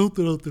like,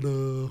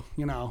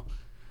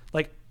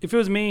 like if it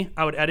was me,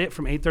 I would edit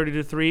from 8:30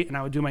 to 3, and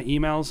I would do my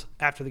emails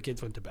after the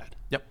kids went to bed.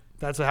 Yep.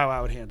 That's how I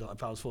would handle it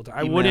if I was full time.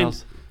 I Emails.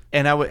 wouldn't.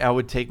 And I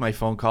would take my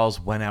phone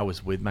calls when I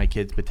was with my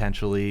kids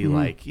potentially,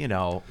 like,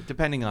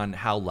 depending on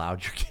how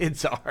loud your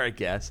kids are, I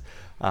guess.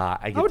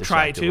 I would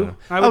try to.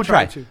 I would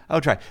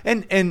try.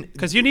 And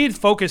because you need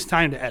focused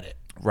time to edit.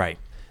 Right.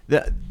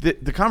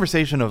 The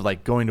conversation of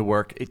like going to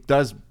work, it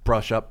does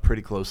brush up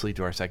pretty closely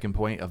to our second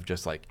point of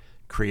just like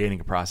creating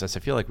a process. I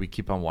feel like we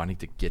keep on wanting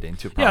to get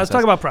into process. Yeah, let's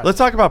talk about process. Let's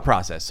talk about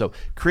process. So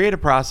create a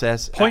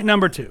process. Point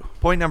number 2.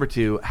 Point number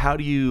 2, how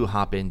do you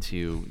hop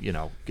into,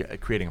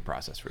 creating a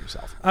process for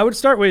yourself? I would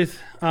start with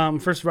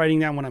first writing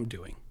down what I'm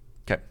doing.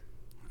 Okay.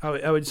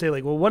 I would say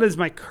like, well, what is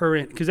my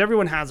current, because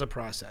everyone has a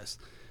process,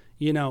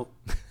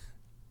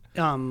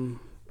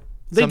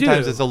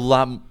 Sometimes it's a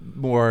lot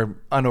more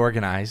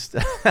unorganized.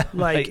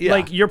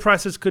 Like your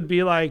process could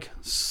be like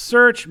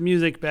search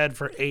music bed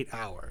for 8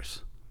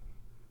 hours.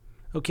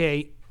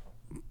 Okay.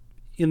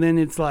 And then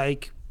it's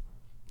like,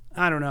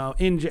 I don't know,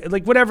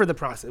 like whatever the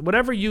process,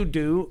 whatever you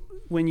do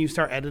when you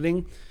start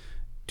editing,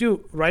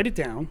 write it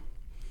down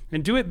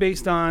and do it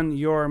based on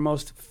your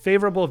most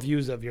favorable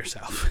views of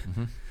yourself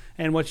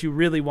and what you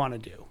really want to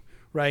do,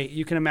 right?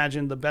 You can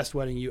imagine the best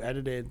wedding you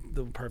edited,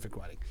 the perfect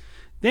wedding.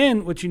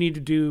 Then what you need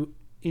to do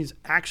is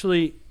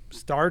actually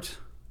start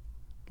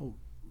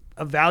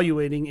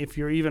evaluating if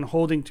you're even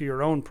holding to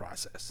your own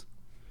process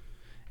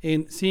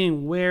and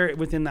seeing where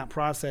within that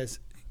process.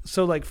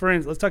 So like, for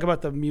instance, let's talk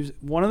about the music.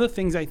 One of the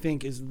things I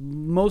think is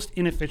most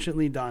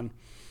inefficiently done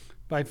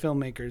by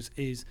filmmakers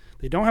is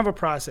they don't have a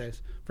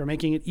process for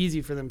making it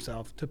easy for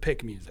themselves to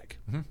pick music.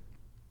 Mm-hmm.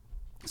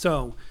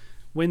 So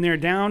when their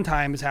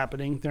downtime is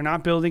happening, they're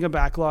not building a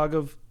backlog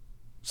of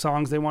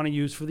songs they want to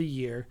use for the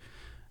year.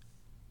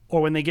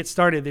 Or when they get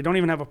started, they don't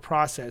even have a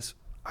process.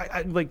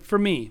 I like, for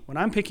me, when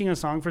I'm picking a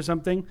song for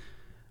something,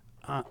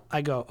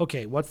 I go,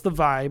 okay, what's the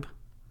vibe?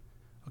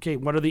 Okay,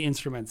 what are the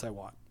instruments I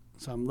want?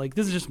 So I'm like,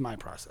 this is just my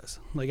process.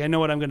 Like, I know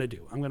what I'm going to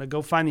do. I'm going to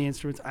go find the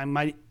instruments. I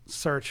might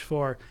search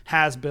for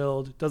has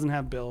build, doesn't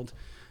have build.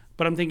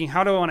 But I'm thinking,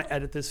 how do I want to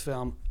edit this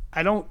film?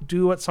 I don't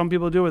do what some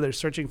people do where they're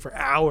searching for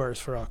hours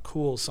for a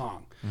cool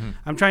song. Mm-hmm.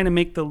 I'm trying to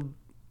make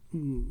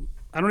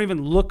I don't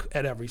even look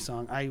at every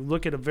song. I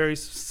look at a very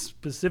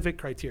specific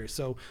criteria.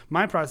 So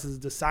my process is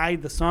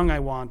decide the song I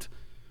want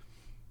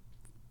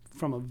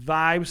from a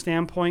vibe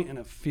standpoint and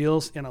a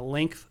feels and a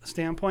length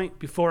standpoint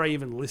before I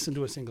even listen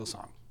to a single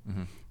song.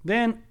 Mm-hmm.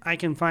 Then I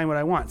can find what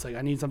I want. It's like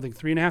I need something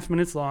 3.5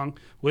 minutes long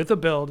with a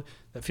build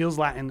that feels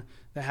Latin,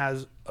 that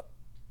has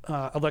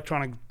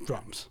electronic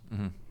drums.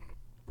 Mm-hmm.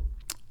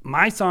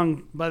 My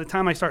song, by the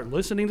time I start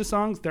listening to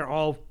songs, they're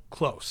all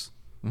close.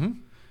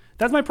 Mm-hmm.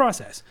 That's my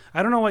process.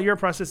 I don't know what your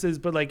process is,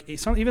 but like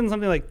even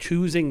something like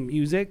choosing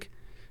music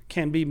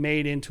can be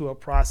made into a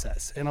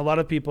process. And a lot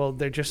of people,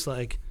 they're just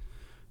like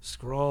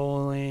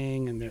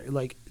scrolling and they're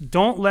like,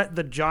 don't let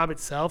the job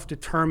itself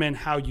determine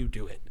how you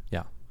do it.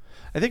 Yeah.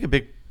 I think a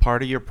big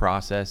part of your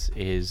process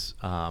is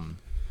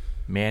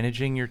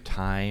managing your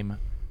time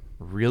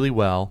really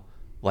well.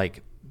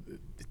 Like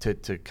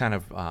to kind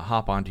of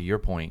hop onto your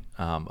point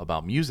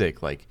about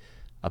music, like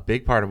a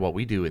big part of what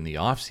we do in the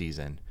off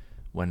season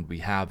when we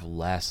have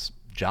less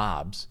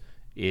jobs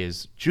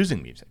is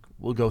choosing music.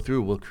 We'll go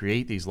through, we'll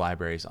create these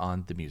libraries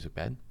on the Music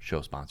Bed,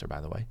 show sponsor,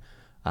 by the way.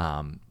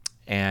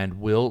 And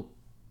we'll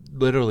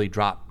literally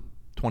drop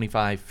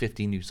 25,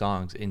 50 new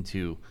songs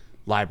into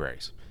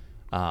libraries.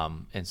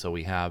 And so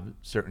we have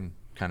certain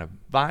kind of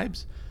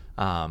vibes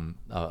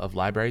of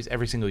libraries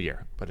every single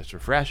year, but it's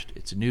refreshed,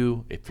 it's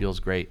new, it feels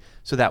great,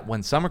 so that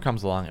when summer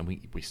comes along and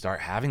we start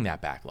having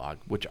that backlog,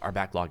 which our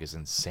backlog is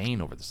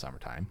insane over the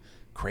summertime,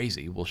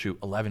 crazy. We'll shoot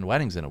 11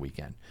 weddings in a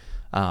weekend.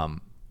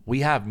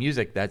 We have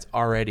music that's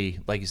already,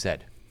 like you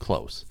said,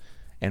 close.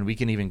 And we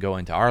can even go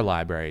into our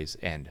libraries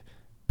and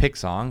pick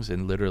songs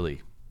in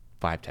literally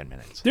 5-10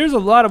 minutes. There's a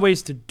lot of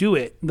ways to do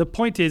it. The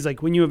point is,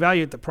 like, when you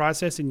evaluate the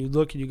process and you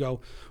look and you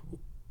go,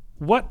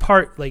 what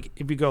part, like,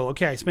 if you go,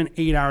 okay, I spent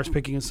 8 hours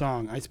picking a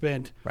song. I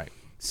spent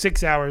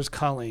 6 hours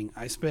culling.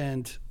 I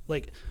spent,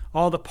 like,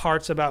 all the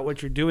parts about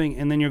what you're doing.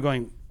 And then you're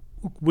going,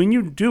 when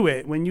you do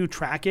it, when you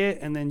track it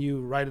and then you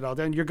write it all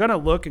down, you're going to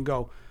look and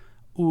go,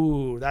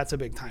 ooh, that's a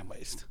big time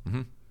waste.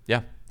 Mm-hmm.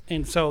 Yeah.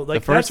 And so,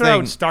 like, that's where I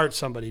would start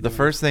somebody. The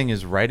first thing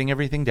is writing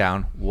everything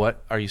down.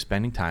 What are you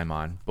spending time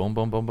on? Boom,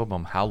 boom, boom, boom,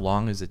 boom. How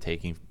long is it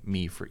taking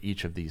me for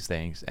each of these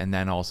things? And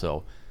then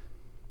also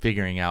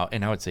figuring out,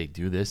 and I would say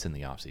do this in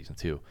the off season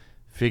too,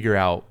 figure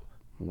out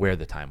where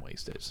the time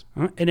waste is.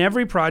 In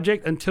every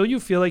project, until you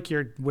feel like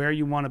you're where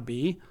you want to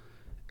be,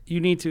 you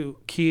need to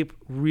keep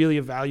really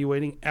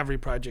evaluating every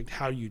project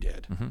how you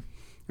did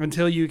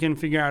until you can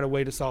figure out a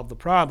way to solve the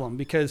problem.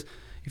 Because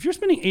if you're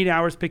spending 8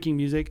 hours picking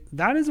music,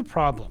 that is a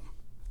problem.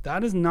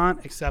 That is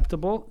not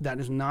acceptable. That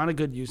is not a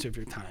good use of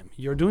your time.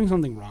 You're doing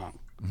something wrong,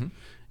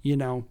 you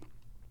know.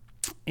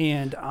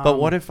 And but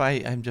what if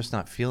I'm just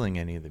not feeling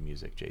any of the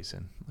music,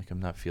 Jason? Like, I'm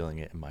not feeling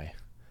it in my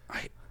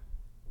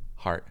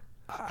heart.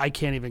 I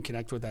can't even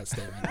connect with that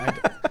statement.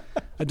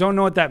 I don't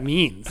know what that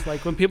means.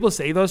 Like, when people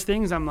say those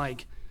things, I'm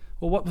like,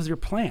 well, what was your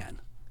plan?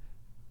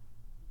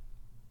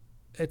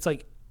 It's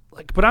like,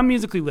 but I'm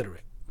musically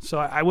literate. So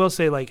I will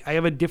say, like, I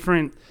have a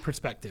different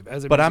perspective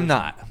as a But musician. I'm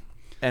not.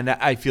 And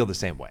I feel the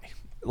same way.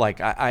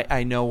 Like,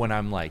 I know when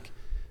I'm like,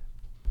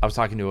 I was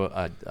talking to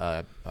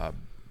a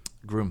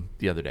groom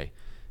the other day,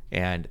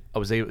 and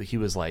he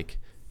was like,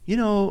 you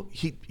know,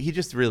 he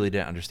just really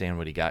didn't understand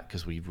what he got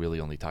because we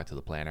really only talked to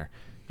the planner.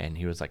 And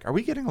he was like, are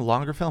we getting a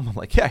longer film? I'm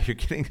like, yeah, you're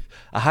getting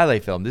a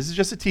highlight film. This is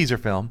just a teaser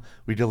film.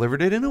 We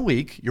delivered it in a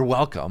week. You're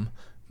welcome.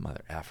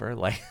 Mother effer.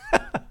 Like,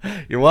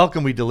 you're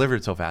welcome. We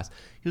delivered so fast.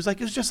 He was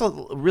like, it was just a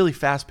really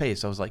fast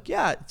pace. I was like,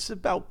 yeah, it's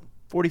about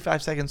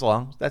 45 seconds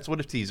long. That's what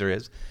a teaser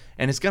is.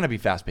 And it's going to be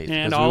fast paced.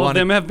 And all of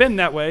them have been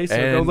that way. So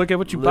go look at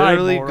what you buy.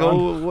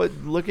 Literally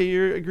look at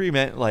your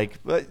agreement. Like,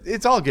 but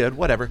it's all good,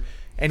 whatever.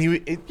 And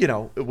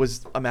it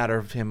was a matter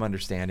of him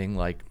understanding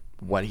like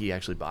what he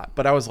actually bought.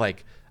 But I was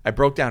like, I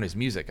broke down his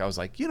music. I was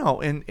like,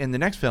 in the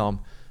next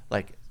film,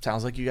 like,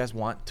 sounds like you guys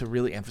want to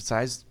really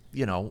emphasize,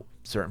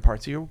 certain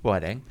parts of your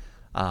wedding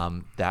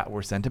that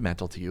were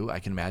sentimental to you. I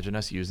can imagine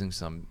us using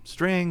some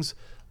strings,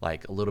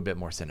 like a little bit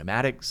more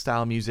cinematic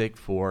style music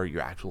for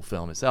your actual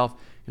film itself.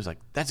 He was like,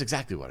 that's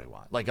exactly what I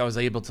want. Like, I was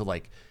able to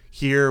like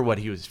hear what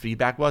his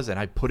feedback was, and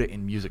I put it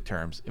in music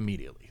terms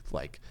immediately.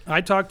 Like,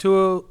 I talked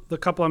to the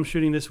couple I'm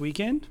shooting this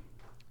weekend.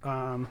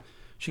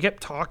 She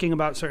kept talking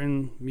about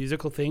certain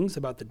musical things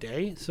about the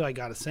day, so I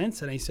got a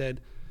sense, and I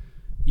said,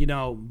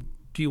 do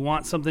you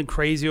want something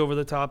crazy over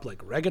the top, like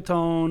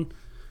reggaeton,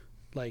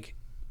 like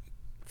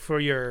for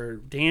your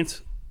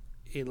dance?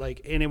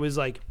 And it was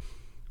like,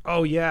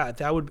 oh yeah,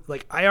 that would,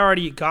 like, I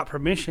already got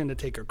permission to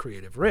take a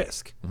creative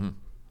risk.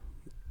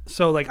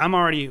 So like, I'm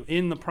already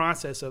in the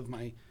process of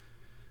my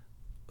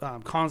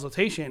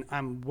consultation.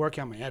 I'm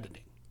working on my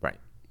editing.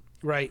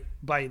 Right,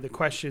 by the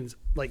questions,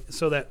 like,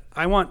 so that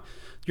I want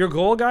your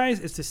goal, guys,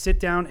 is to sit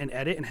down and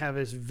edit and have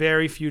as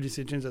very few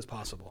decisions as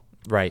possible.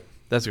 Right.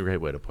 That's a great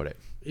way to put it.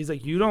 He's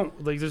like,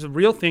 there's a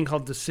real thing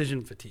called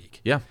decision fatigue.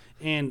 Yeah.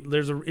 And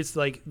it's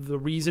like the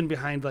reason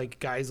behind like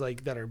guys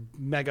like that are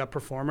mega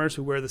performers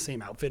who wear the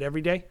same outfit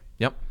every day.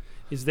 Yep.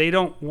 Is they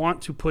don't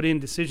want to put in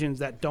decisions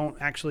that don't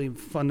actually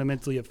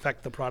fundamentally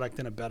affect the product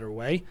in a better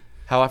way.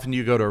 How often do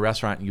you go to a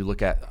restaurant and you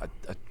look at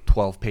a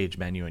 12-page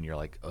menu and you're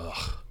like,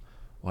 ugh.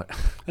 What?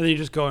 And then you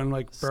just go and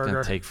like burger. It's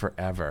gonna take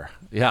forever.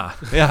 Yeah.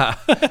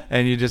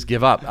 And you just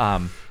give up.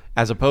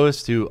 As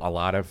opposed to a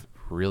lot of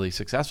really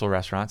successful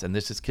restaurants, and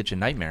this is kitchen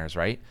nightmares,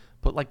 right?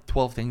 Put like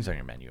 12 things on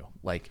your menu,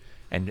 like,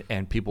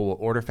 and people will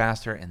order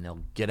faster and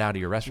they'll get out of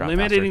your restaurant.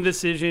 Eliminating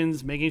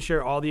decisions, making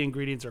sure all the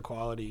ingredients are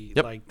quality.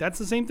 Yep. Like, that's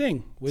the same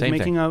thing with Same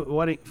making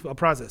thing. a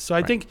process. So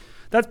I think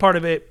that's part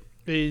of it,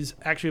 is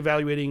actually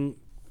evaluating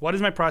what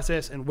is my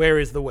process and where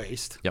is the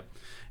waste. Yep.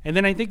 And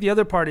then I think the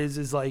other part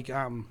is like,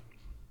 I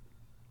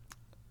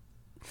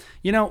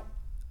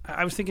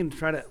was thinking to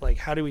try to, like,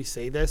 how do we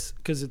say this?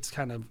 Because it's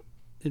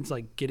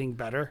like getting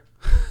better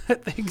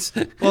at things.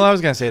 Well, I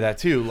was going to say that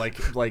too.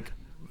 Like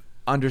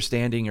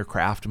understanding your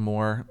craft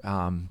more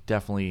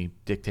definitely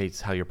dictates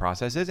how your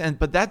process is.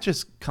 But that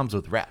just comes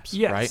with reps,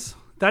 Yes. right?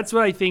 That's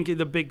what I think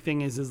the big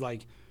thing is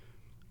like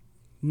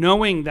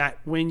knowing that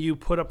when you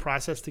put a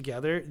process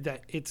together,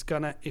 that it's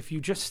gonna, if you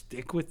just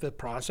stick with the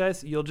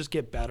process, you'll just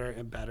get better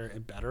and better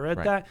and better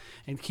at that.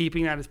 And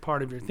keeping that as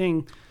part of your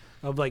thing,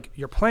 of like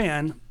your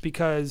plan,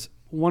 because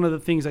one of the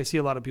things I see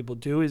a lot of people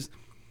do is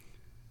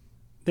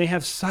they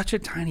have such a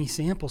tiny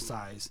sample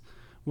size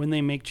when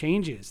they make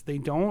changes. They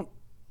don't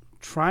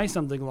try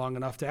something long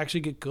enough to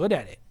actually get good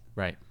at it.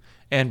 Right.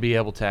 And be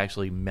able to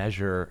actually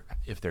measure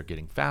if they're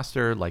getting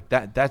faster. Like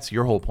that's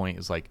your whole point,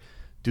 is like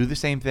do the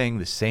same thing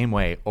the same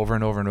way over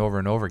and over and over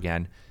and over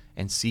again,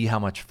 and see how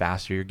much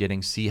faster you're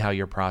getting, see how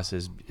your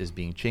process is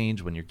being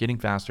changed when you're getting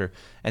faster.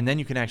 And then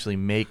you can actually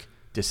make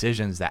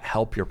decisions that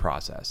help your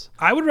process.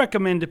 I would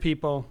recommend to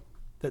people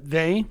that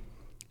they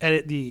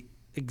edit the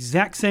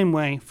exact same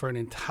way for an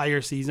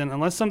entire season,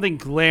 unless something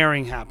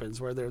glaring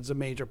happens where there's a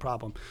major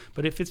problem.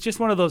 But if it's just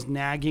one of those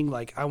nagging,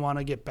 like I want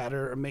to get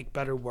better or make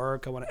better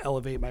work, I want to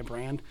elevate my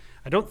brand,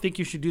 I don't think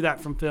you should do that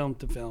from film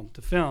to film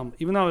to film,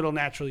 even though it'll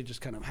naturally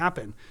just kind of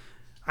happen.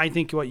 I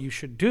think what you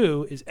should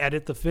do is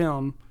edit the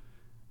film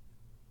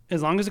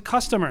as long as the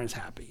customer is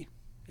happy,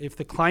 if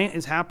the client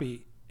is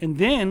happy, and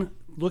then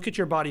look at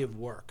your body of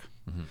work.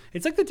 Mm-hmm.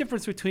 It's like the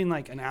difference between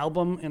like an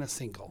album and a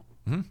single.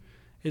 Mm-hmm.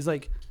 Is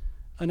like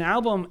an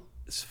album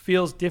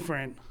feels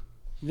different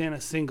than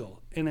a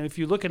single. And if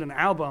you look at an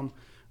album,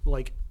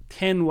 like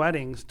 10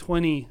 weddings,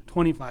 20,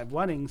 25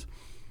 weddings,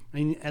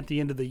 and at the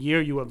end of the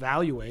year you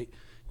evaluate,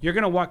 you're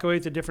going to walk away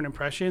with a different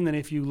impression than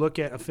if you look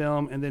at a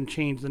film and then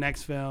change the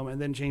next film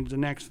and then change the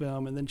next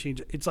film and then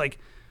change. It's like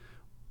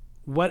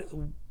what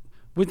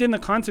within the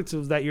context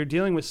of that, you're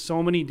dealing with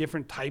so many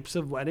different types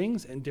of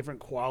weddings and different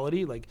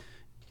quality, like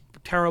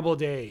terrible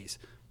days,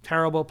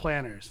 terrible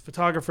planners,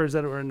 photographers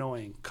that were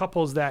annoying,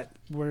 couples that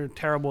were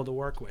terrible to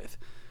work with.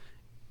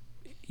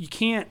 You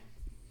can't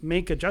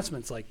make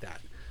adjustments like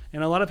that.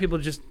 And a lot of people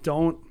just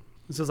don't.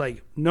 This is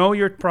like, know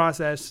your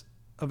process,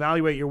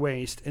 evaluate your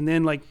waste, and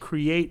then like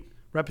create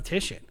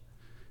repetition.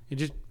 And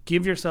just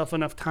give yourself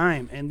enough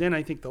time. And then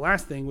I think the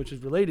last thing, which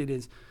is related,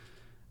 is,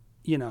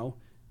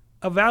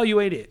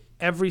 evaluate it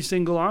every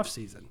single off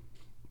season.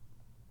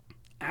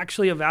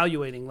 Actually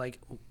evaluating like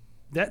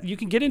that. You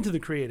can get into the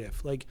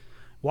creative, like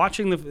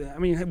watching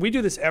we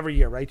do this every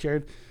year, right,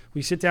 Jared?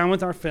 We sit down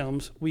with our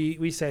films.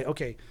 We say,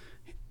 okay,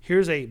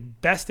 here's a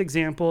best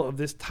example of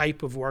this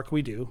type of work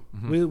we do.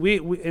 Mm-hmm.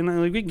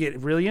 We can get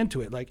really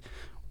into it. Like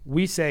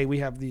we say we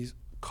have these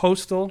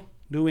coastal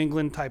New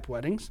England type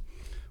weddings.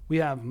 We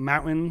have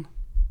mountain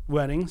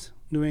weddings,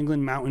 New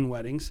England mountain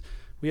weddings.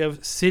 We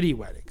have city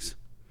weddings.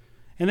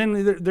 And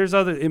then there's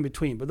other in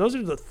between. But those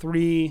are the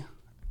three.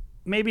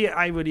 Maybe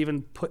I would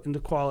even put into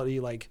quality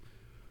like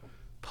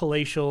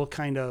palatial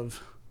kind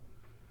of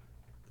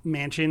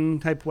mansion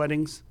type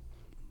weddings.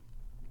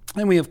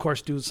 And we of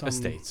course do some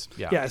estates.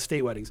 Yeah,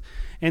 estate weddings.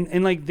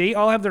 And like they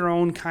all have their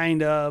own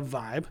kind of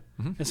vibe.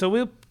 Mm-hmm. And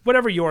so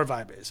whatever your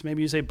vibe is.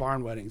 Maybe you say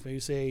barn weddings, maybe you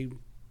say,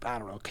 I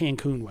don't know,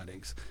 Cancun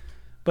weddings.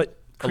 But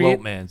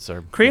elopements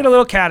or create a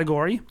little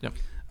category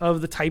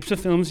of the types of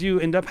films you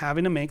end up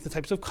having to make, the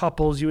types of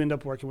couples you end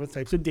up working with,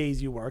 types of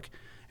days you work,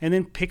 and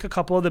then pick a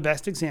couple of the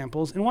best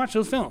examples and watch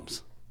those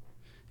films.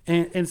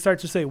 And start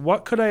to say,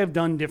 what could I have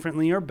done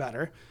differently or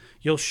better?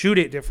 You'll shoot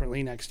it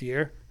differently next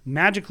year.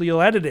 Magically,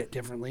 you'll edit it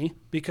differently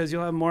because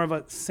you'll have more of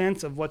a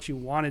sense of what you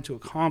wanted to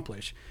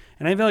accomplish.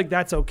 And I feel like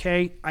that's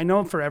okay. I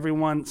know for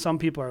everyone, some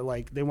people are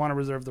like, they want to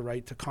reserve the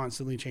right to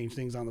constantly change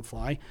things on the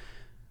fly.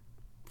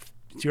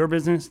 It's your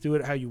business. Do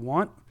it how you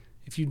want.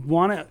 If you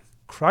want to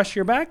crush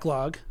your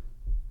backlog,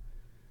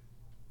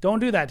 don't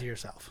do that to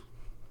yourself.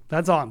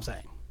 That's all I'm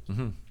saying.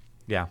 Mm-hmm.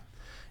 Yeah.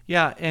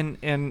 Yeah. And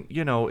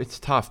it's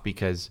tough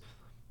because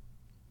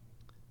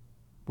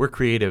we're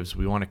creatives.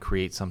 We want to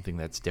create something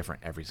that's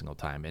different every single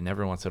time. And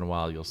every once in a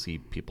while, you'll see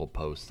people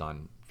post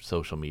on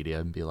social media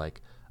and be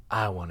like,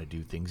 I want to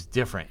do things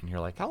different. And you're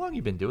like, how long have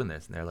you been doing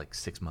this? And they're like,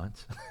 6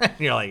 months. And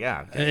you're like,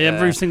 yeah. Okay,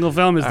 every single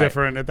film is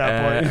different at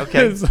that point.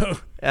 Okay. So.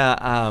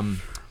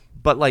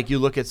 But like you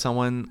look at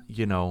someone,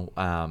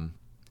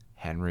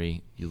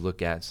 Henry, you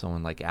look at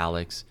someone like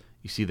Alex,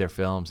 you see their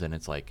films and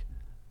it's like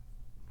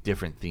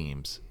different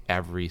themes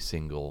every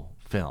single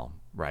film,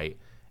 right?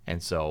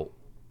 And so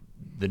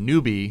the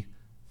newbie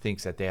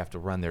thinks that they have to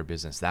run their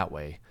business that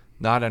way,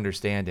 not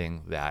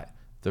understanding that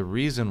the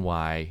reason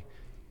why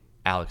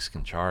Alex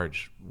can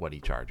charge what he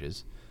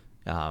charges,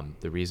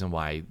 the reason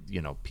why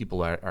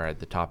people are at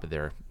the top of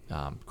their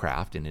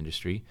craft and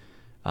industry,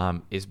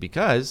 is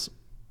because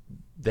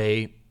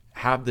they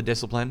have the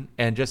discipline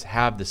and just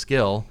have the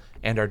skill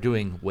and are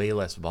doing way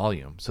less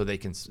volume, so they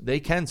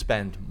can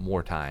spend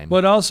more time.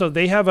 But also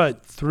they have a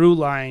through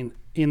line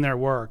in their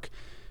work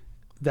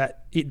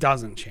that it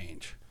doesn't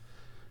change.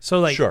 So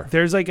like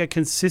there's like a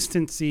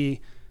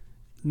consistency,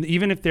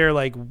 even if they're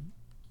like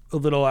a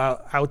little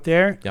out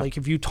there. Yep. Like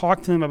if you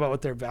talk to them about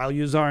what their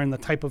values are and the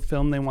type of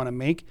film they want to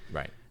make,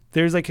 right?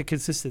 There's like a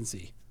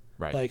consistency.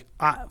 Right.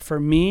 Like for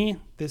me,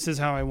 this is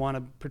how I want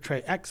to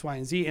portray X, Y,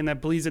 and Z, and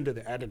that bleeds into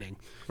the editing,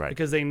 Right.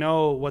 because they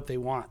know what they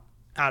want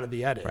out of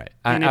the edit. Right.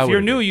 And I if would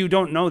you're new, agree. you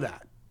don't know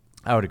that.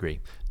 I would agree.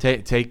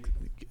 Take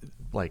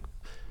like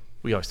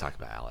we always talk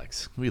about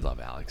Alex. We love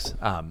Alex.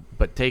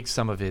 But take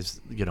some of his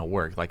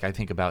work. Like I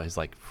think about his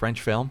like French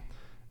film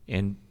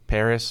in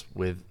Paris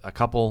with a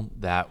couple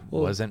that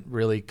wasn't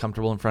really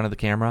comfortable in front of the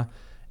camera,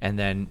 and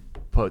then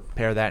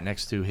pair that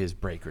next to his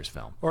Breakers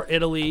film. Or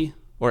Italy.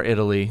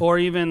 Or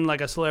even like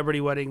a celebrity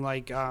wedding,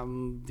 like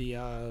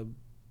the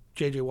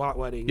J.J. Watt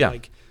wedding. Yeah.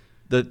 Like,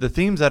 the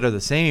themes that are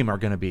the same are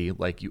going to be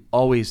like you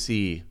always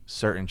see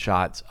certain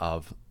shots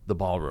of the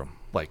ballroom.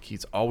 Like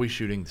he's always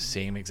shooting the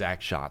same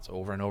exact shots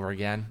over and over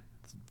again.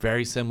 It's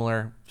very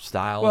similar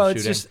style of shooting.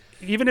 It's just,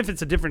 even if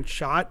it's a different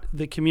shot,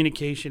 the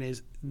communication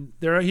is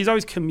there. He's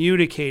always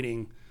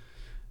communicating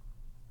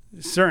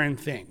certain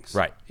things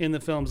Right. in the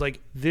films. Like,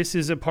 this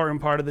is a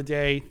part of the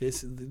day.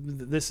 This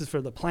is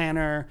for the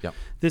planner. Yep.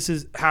 This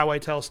is how I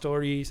tell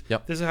stories.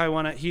 Yep. This is how I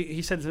want to.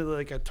 He said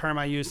like a term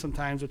I use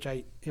sometimes, which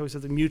he always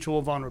says, the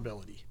mutual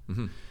vulnerability.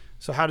 Mm-hmm.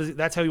 So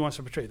that's how he wants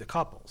to portray the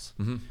couples.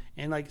 Mm-hmm.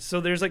 And like,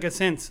 so there's like a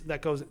sense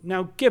that goes,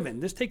 now given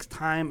this takes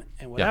time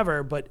and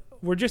whatever, but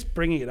we're just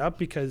bringing it up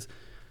because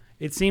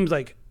it seems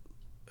like,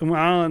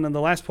 and then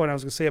the last point I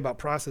was going to say about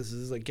processes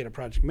is like, get a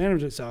project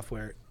management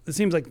software. It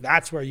seems like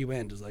that's where you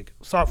end, is like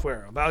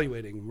software,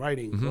 evaluating,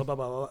 writing, blah, blah,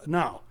 blah, blah.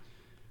 No.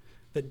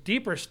 The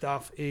deeper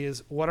stuff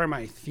is, what are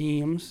my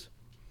themes?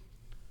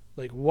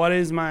 Like,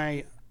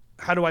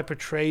 how do I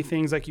portray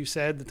things, like you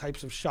said, the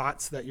types of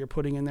shots that you're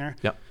putting in there?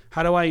 Yep.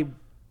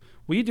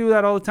 We do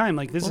that all the time.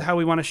 Like, this is how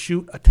we want to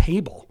shoot a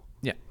table.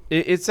 Yeah.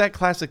 It's that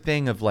classic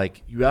thing of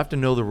like, you have to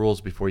know the rules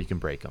before you can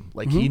break them.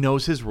 Like he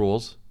knows his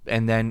rules,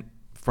 and then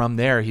from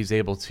there he's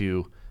able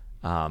to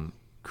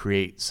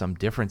create some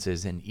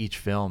differences in each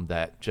film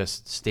that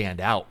just stand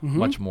out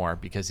much more,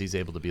 because he's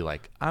able to be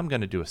like, I'm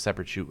going to do a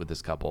separate shoot with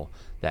this couple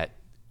that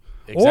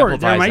Or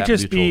there might that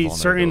just be mutual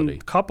certain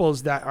vulnerability.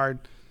 couples that are,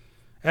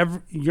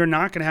 you're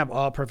not going to have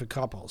all perfect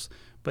couples,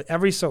 but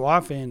every so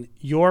often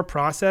your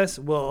process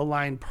will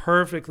align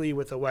perfectly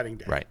with a wedding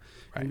day. Right.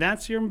 And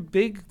that's your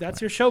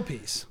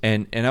showpiece.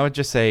 And I would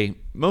just say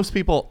most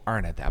people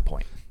aren't at that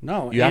point.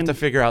 No. You have to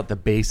figure out the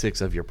basics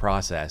of your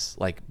process.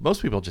 Like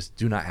most people just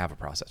do not have a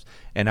process.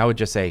 And I would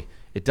just say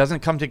it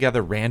doesn't come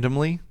together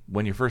randomly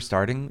when you're first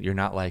starting. You're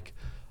not like,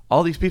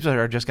 all these people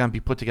are just going to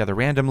be put together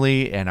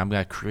randomly and I'm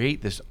going to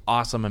create this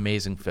awesome,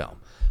 amazing film.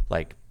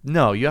 Like,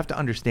 no, you have to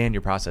understand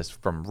your process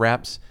from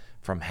reps,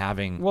 from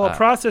having... Well, a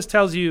process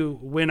tells you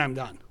when I'm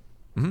done.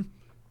 Mm-hmm.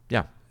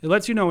 Yeah. It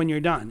lets you know when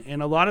you're done.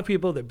 And a lot of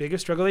people, the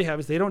biggest struggle they have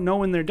is they don't know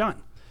when they're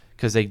done.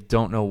 Because they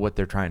don't know what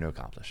they're trying to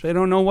accomplish. They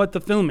don't know what the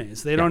film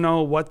is. They don't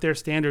know what their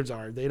standards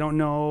are. They don't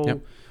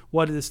know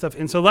what this stuff.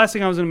 And so the last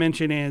thing I was going to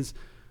mention is,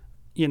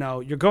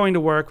 you're going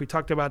to work. We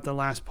talked about the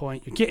last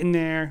point. You're getting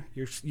there.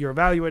 You're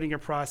evaluating your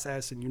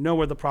process, and you know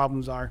where the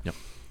problems are.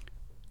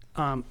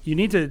 Yep. You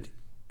need to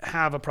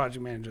have a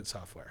project management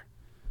software.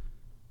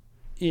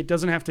 It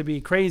doesn't have to be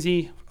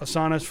crazy.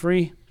 Asana's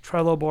free.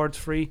 Trello board's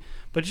free.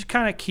 But just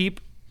kind of keep,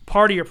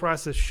 part of your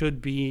process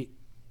should be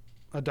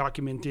a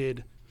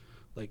documented,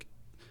 like,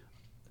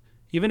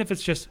 even if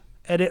it's just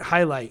edit,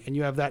 highlight, and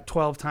you have that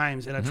 12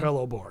 times in a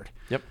Trello board.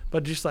 Yep.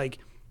 But just like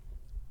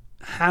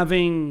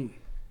having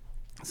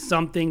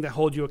something that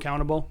holds you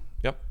accountable.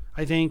 Yep.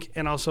 I think,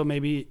 and also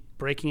maybe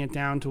breaking it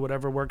down to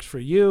whatever works for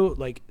you.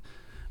 Like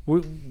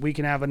we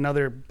can have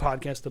another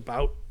podcast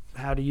about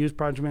how to use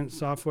project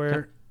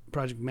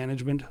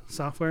management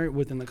software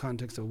within the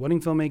context of wedding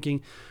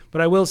filmmaking.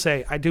 But I will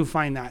say, I do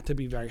find that to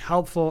be very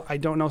helpful. I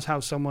don't know how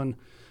someone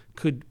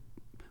could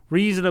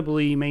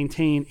reasonably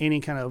maintain any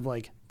kind of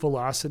like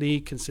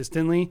velocity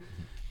consistently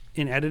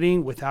in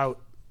editing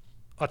without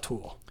a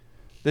tool.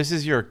 This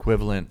is your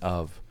equivalent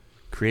of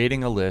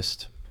creating a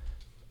list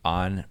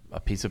on a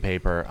piece of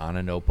paper, on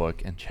a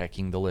notebook, and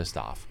checking the list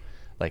off.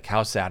 Like,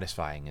 how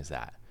satisfying is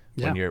that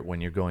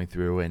when you're going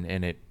through?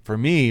 And it, for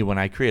me, when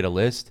I create a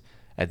list,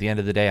 at the end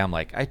of the day, I'm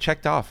like, I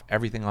checked off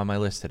everything on my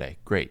list today.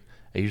 Great.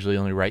 I usually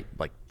only write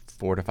like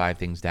 4 to 5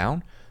 things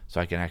down so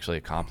I can actually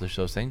accomplish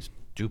those things.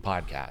 Do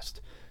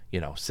podcast,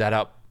 set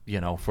up,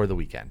 for the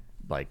weekend.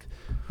 Like,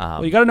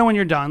 well, you got to know when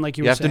you're done. Like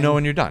you have to know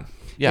when you're done.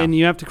 Yeah. And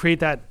you have to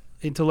create that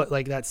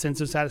like that sense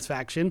of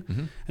satisfaction.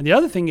 Mm-hmm. And the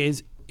other thing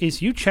is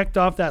you checked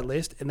off that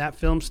list and that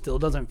film still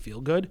doesn't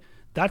feel good.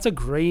 That's a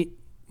great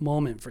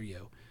moment for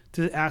you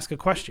to ask a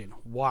question.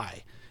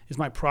 Why? Is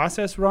my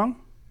process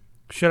wrong?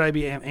 Should I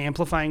be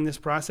amplifying this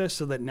process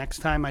so that next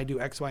time I do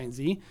X, Y, and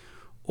Z?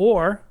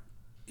 Or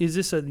is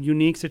this a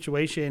unique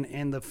situation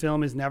and the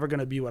film is never going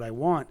to be what I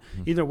want?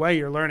 Mm-hmm. Either way,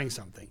 you're learning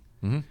something.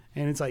 Mm-hmm.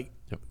 And it's like,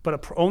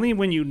 but only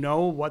when you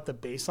know what the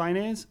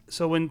baseline is.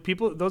 So when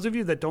people, those of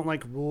you that don't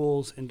like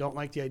rules and don't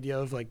like the idea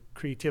of like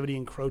creativity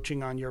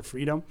encroaching on your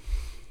freedom,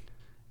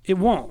 it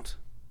won't.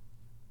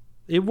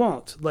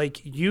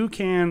 Like, you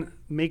can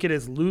make it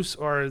as loose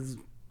or as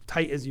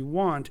tight as you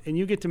want, and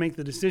you get to make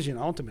the decision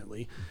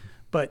ultimately.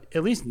 But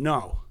at least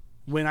know.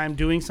 when I'm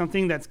doing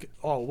something that's,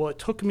 it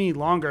took me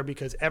longer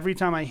because every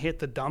time I hit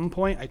the done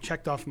point, I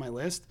checked off my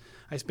list.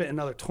 I spent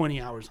another 20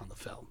 hours on the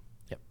film.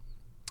 Yep.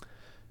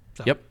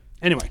 So, Yep.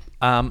 Anyway.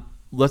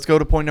 Let's go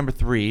to point number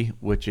 3,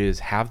 which is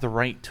have the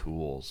right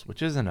tools,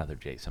 which is another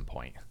Jason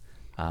point.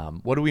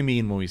 What do we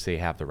mean when we say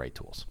have the right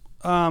tools?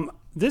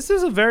 This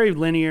is a very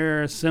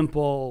linear,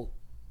 simple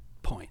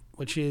point,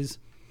 which is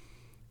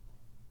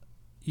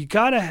you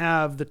got to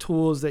have the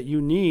tools that you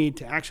need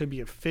to actually be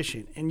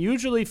efficient. And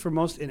usually for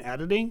most in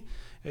editing,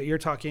 you're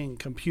talking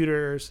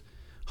computers,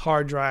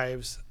 hard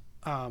drives,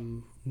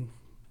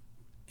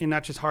 and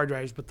not just hard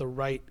drives, but the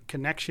right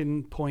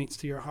connection points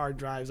to your hard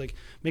drives, like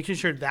making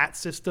sure that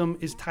system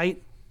is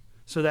tight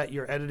so that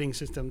your editing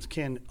systems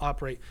can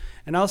operate.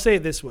 And I'll say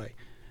it this way.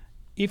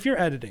 If you're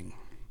editing,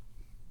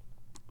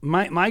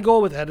 my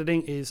goal with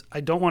editing is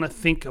I don't want to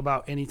think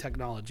about any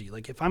technology.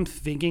 Like if I'm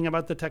thinking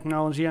about the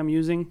technology I'm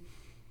using,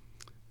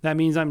 that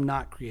means I'm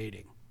not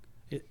creating.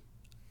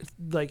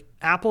 Like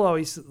Apple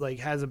always like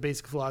has a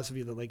basic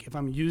philosophy that like if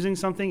I'm using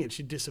something, it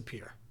should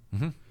disappear.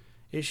 Mm-hmm.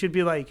 It should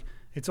be like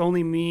it's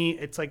only me.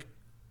 It's like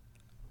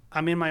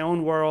I'm in my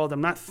own world.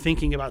 I'm not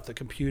thinking about the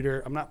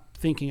computer. I'm not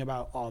thinking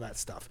about all that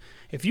stuff.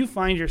 If you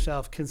find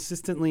yourself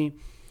consistently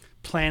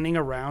planning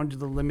around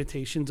the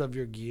limitations of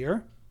your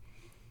gear,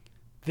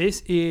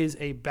 this is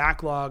a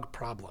backlog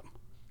problem.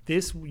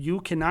 You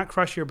cannot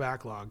crush your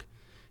backlog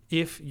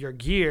if your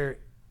gear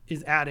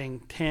is adding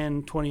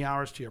 10, 20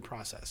 hours to your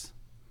process.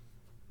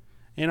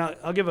 And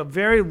I'll give a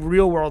very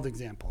real world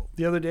example.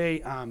 The other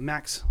day,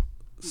 Max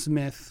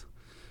Smith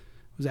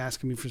was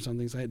asking me for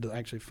something, so I had to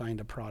actually find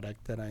a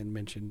product that I had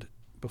mentioned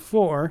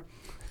before.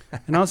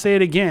 And I'll say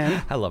it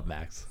again. I love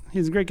Max.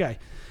 He's a great guy.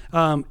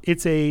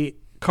 It's a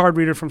card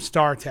reader from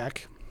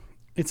StarTech.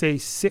 It's a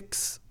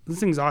this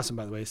thing's awesome,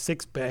 by the way,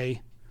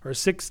 6-bay or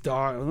 6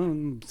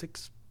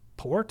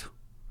 port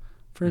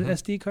for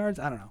SD cards.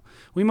 I don't know.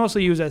 We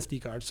mostly use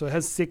SD cards, so it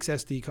has 6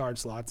 SD card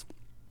slots.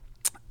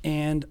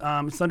 And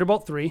it's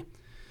Thunderbolt 3,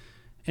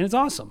 and it's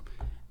awesome.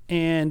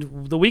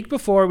 And the week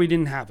before, we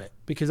didn't have it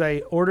because I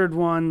ordered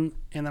one,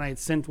 and then I had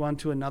sent one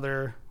to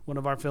one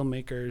of our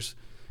filmmakers,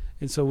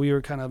 and so we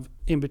were kind of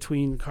in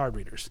between card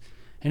readers.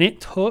 And it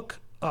took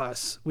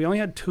us, we only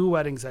had 2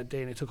 weddings that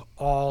day, and it took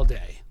all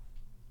day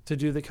to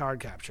do the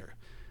card capture.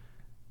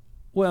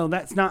 Well,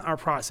 that's not our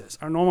process.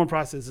 Our normal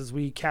process is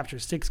we capture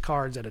 6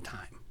 cards at a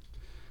time.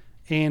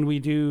 And we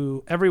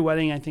do, every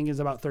wedding I think is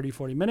about 30,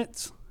 40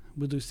 minutes.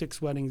 We'll do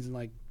 6 weddings in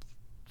like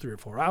 3 or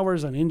 4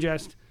 hours on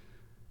ingest.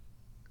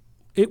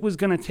 It was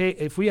going to take,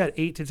 if we had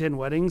 8 to 10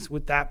 weddings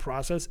with that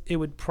process, it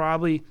would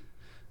probably,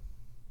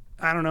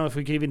 I don't know if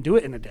we could even do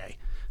it in a day.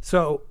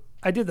 So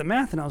I did the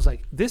math and I was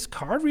like, this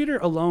card reader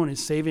alone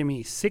is saving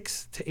me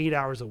 6 to 8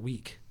 hours a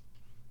week.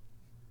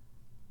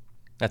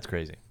 That's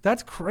crazy.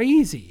 That's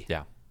crazy.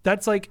 Yeah.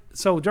 That's like,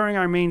 so during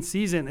our main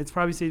season, it's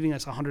probably saving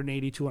us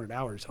 180, 200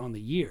 hours on the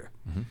year.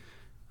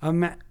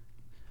 Mm-hmm.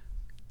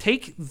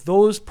 Take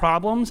those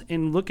problems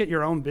and look at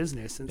your own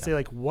business and say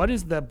like, what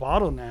is the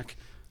bottleneck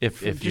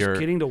if just you're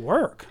getting to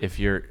work? If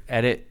your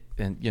edit,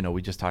 and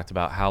we just talked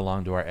about how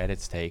long do our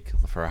edits take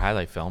for a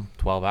highlight film,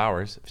 12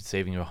 hours. If it's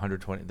saving you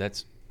 120,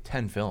 that's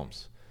 10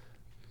 films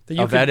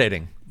of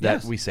editing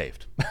that we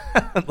saved.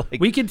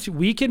 Like, we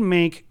could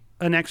make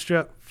an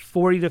extra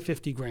 40 to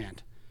 50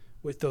 grand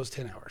with those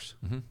 10 hours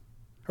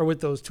or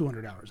with those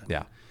 200 hours. I mean.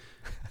 Yeah.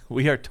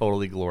 We are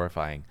totally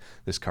glorifying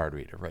this card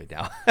reader right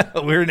now.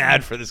 We're an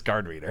ad for this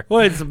card reader.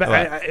 Well, it's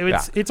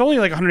only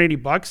like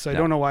 $180, so I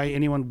don't know why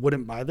anyone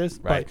wouldn't buy this.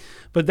 Right.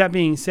 But that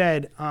being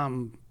said,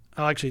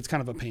 actually it's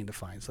kind of a pain to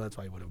find, so that's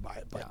why you wouldn't buy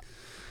it. But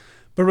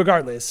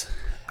regardless,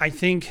 I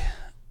think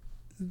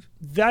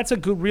that's a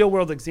good real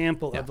world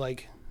example of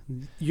like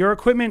your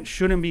equipment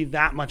shouldn't be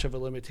that much of a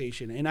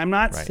limitation. And I'm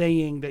not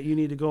saying that you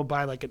need to go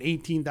buy like an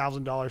 $18,000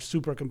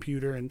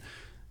 supercomputer, and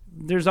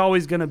there's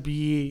always going to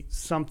be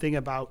something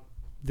about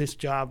this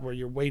job where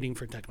you're waiting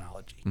for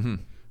technology. Mm-hmm.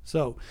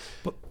 So,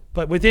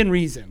 but within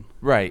reason.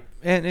 Right.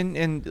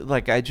 And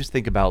like, I just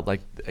think about like,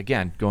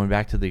 again, going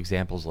back to the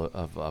examples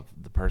of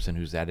the person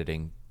who's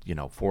editing,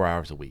 4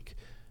 hours a week.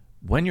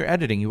 When you're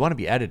editing, you want to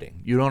be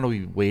editing. You don't want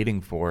to be waiting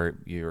for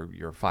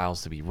your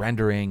files to be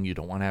rendering. You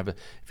don't want to have if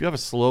you have a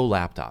slow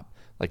laptop,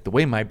 like the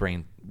way my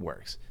brain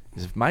works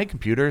is if my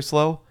computer is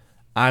slow,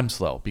 I'm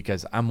slow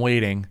because I'm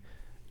waiting.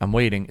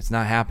 It's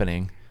not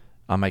happening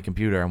on my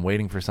computer. I'm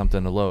waiting for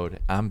something to load.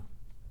 I'm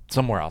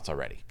somewhere else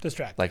already.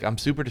 Distracted. Like I'm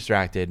super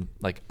distracted.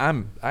 Like I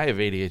have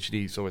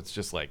ADHD, so it's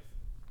just like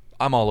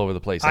I'm all over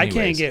the place.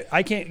 Anyways.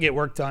 I can't get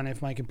work done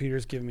if my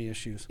computer's giving me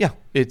issues. Yeah,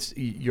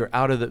 you're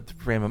out of the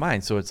frame of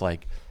mind. So it's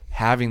like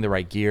having the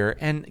right gear,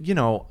 and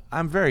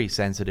I'm very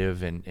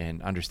sensitive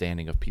and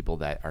understanding of people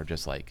that are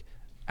just like,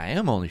 I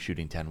am only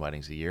shooting 10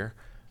 weddings a year.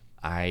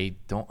 I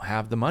don't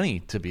have the money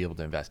to be able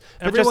to invest.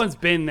 Everyone's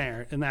been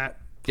there in that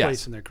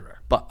place in their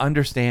career. But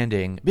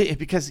understanding,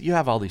 because you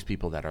have all these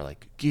people that are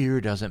like,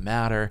 gear doesn't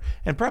matter,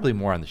 and probably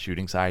more on the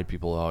shooting side,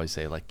 people always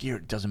say like, gear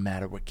doesn't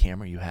matter what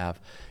camera you have,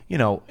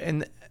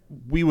 and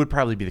we would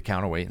probably be the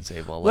counterweight and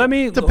say, well,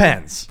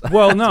 depends.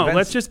 Well, no,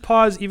 let's just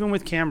pause even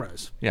with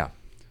cameras. Yeah.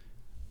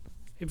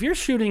 if you're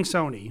shooting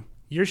Sony,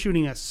 you're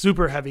shooting a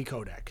super heavy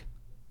codec.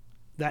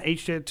 That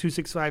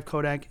H.265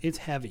 codec, it's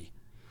heavy.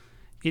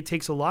 It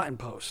takes a lot in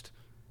post.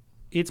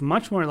 It's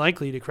much more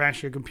likely to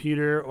crash your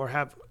computer or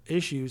have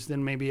issues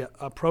than maybe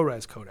a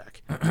ProRes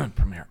codec.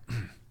 Premiere.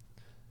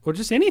 Or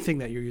just anything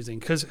that you're using,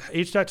 because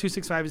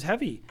H.265 is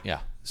heavy. Yeah.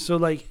 So,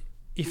 like,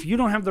 if you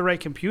don't have the right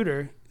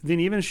computer, then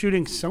even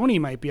shooting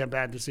Sony might be a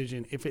bad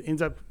decision if it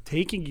ends up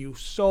taking you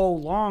so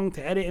long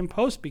to edit and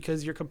post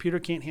because your computer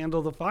can't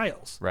handle the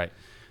files. Right.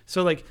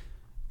 So, like,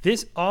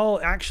 this all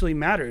actually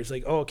matters.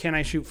 Like, oh, can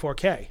I shoot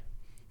 4K?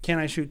 Can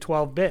I shoot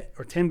 12-bit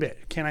or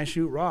 10-bit? Can I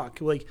shoot RAW?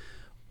 Like,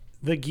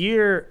 the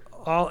gear,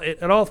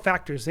 it all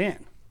factors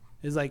in.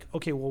 It's like,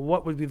 okay, well,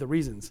 what would be the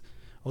reasons?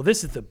 Well,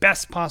 this is the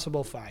best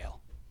possible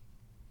file.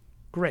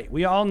 Great.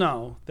 We all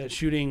know that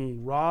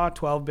shooting RAW,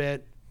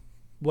 12-bit,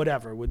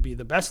 whatever, would be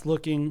the best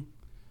looking.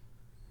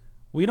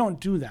 We don't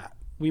do that.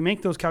 We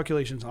make those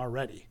calculations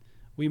already.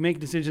 We make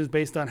decisions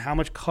based on how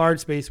much card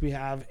space we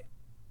have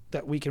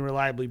that we can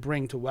reliably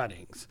bring to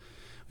weddings.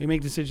 We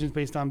make decisions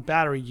based on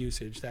battery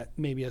usage that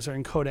maybe a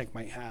certain codec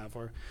might have.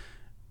 Or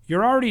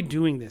you're already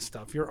doing this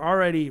stuff. You're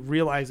already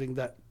realizing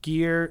that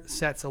gear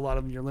sets a lot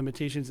of your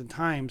limitations and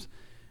times.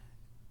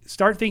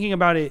 Start thinking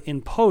about it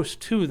in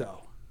post too,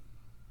 though.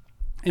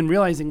 And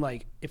realizing,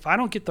 like, if I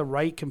don't get the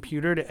right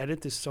computer to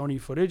edit this Sony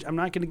footage, I'm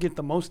not going to get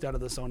the most out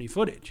of the Sony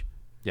footage.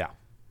 Yeah.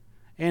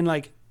 And,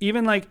 like,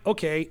 even like,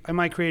 okay, am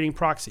I creating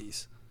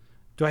proxies?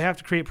 Do I have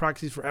to create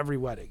proxies for every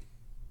wedding?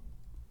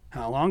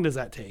 How long does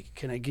that take?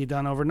 Can it get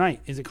done overnight?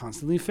 Is it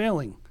constantly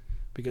failing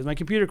because my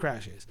computer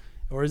crashes?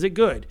 Or is it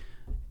good?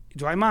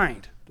 Do I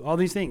mind? All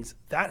these things.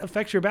 That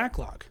affects your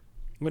backlog.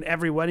 When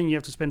every wedding you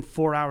have to spend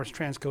 4 hours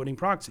transcoding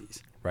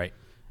proxies. Right.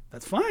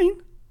 That's fine,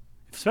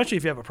 especially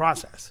if you have a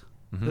process.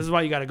 Mm-hmm. This is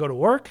why you got to go to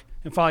work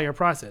and follow your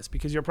process,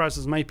 because your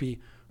process might be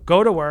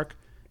go to work,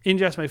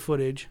 ingest my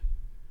footage,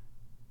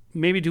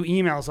 maybe do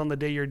emails on the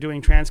day you're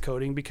doing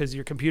transcoding because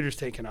your computer's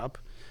taken up.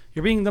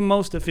 You're being the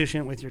most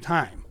efficient with your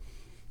time,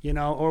 you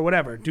know, or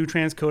whatever. Do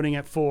transcoding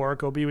at 4,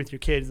 go be with your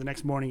kids. The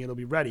next morning it'll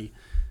be ready.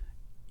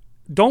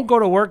 Don't go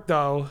to work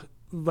though,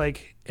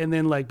 like, and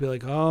then like be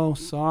like, oh,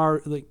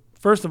 sorry. Like,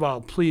 first of all,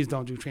 please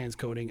don't do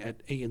transcoding at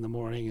 8 in the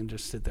morning and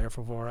just sit there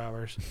for 4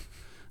 hours.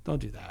 Don't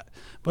do that.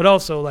 But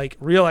also, like,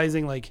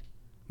 realizing, like,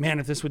 man,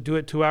 if this would do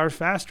it 2 hours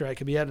faster, I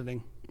could be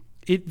editing.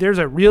 There's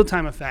a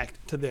real-time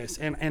effect to this.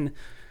 And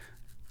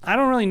I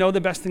don't really know the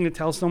best thing to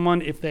tell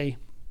someone if they...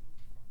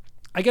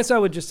 I guess I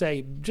would just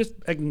say, just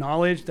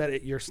acknowledge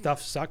that your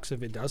stuff sucks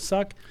if it does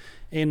suck.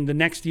 And the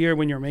next year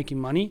when you're making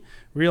money,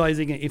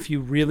 realizing if you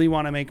really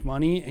want to make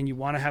money and you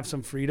want to have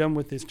some freedom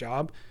with this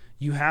job,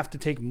 you have to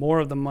take more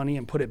of the money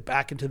and put it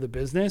back into the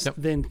business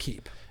than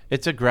keep.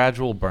 It's a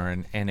gradual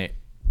burn, and it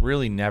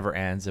really never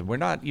ends. And we're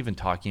not even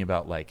talking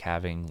about like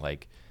having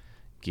like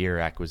gear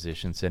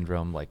acquisition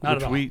syndrome, like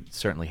which we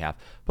certainly have,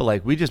 but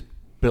like we just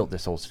built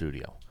this whole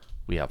studio.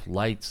 We have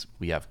lights,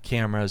 we have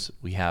cameras,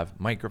 we have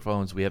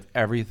microphones, we have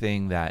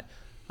everything that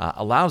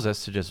allows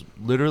us to just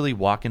literally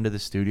walk into the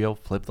studio,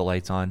 flip the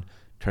lights on,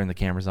 turn the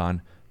cameras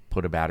on,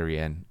 put a battery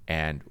in,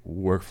 and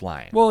we're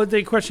flying. Well,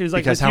 the question is,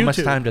 like, because how YouTube,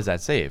 much time does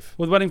that save?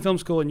 With Wedding Film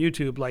School and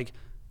YouTube, like,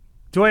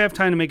 do I have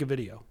time to make a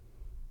video?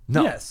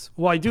 No. Yes.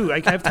 Well, I do.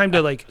 I have time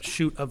to like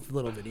shoot a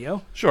little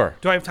video. Sure.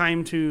 Do I have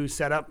time to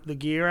set up the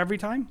gear every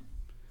time?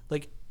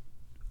 Like,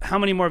 how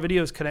many more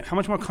videos how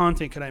much more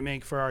content could I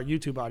make for our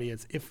YouTube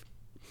audience if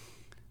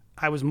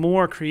I was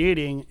more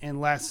creating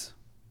and less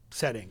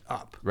setting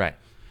up? Right.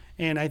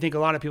 And I think a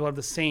lot of people have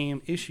the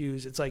same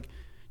issues. It's like,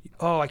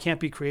 oh, I can't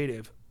be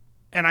creative.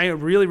 And I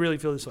really, really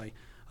feel this way.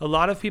 A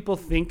lot of people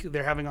think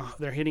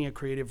they're hitting a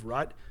creative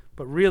rut,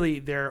 but really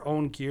their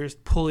own gear's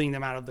pulling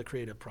them out of the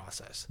creative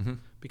process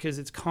because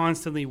it's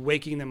constantly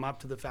waking them up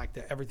to the fact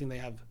that everything they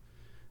have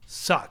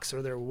sucks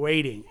or they're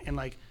waiting. And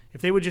like,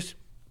 if they would just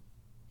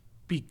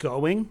be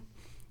going,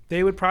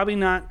 they would probably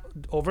not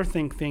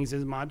overthink things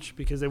as much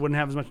because they wouldn't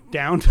have as much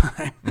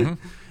downtime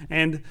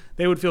and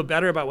they would feel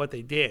better about what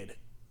they did.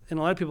 And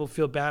a lot of people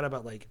feel bad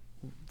about like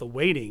the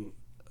waiting.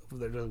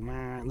 They're just,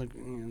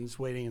 and it's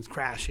waiting, it's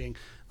crashing.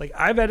 Like,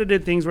 I've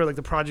edited things where like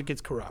the project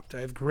gets corrupt.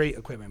 I have great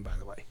equipment, by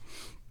the way.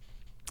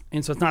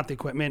 And so it's not the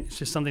equipment, it's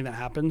just something that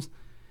happens.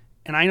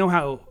 And I know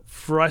how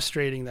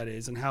frustrating that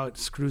is and how it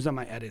screws up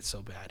my edits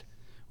so bad.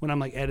 When I'm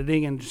like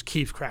editing and it just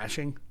keeps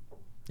crashing.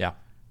 Yeah.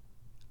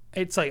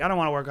 It's like, I don't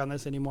want to work on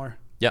this anymore.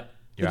 Yep.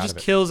 It just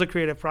kills the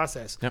creative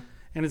process. Yep.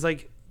 And it's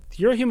like,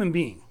 you're a human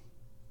being.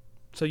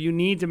 So you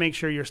need to make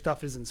sure your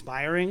stuff is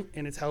inspiring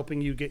and it's helping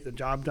you get the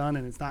job done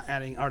and it's not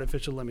adding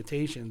artificial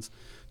limitations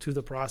to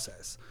the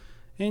process.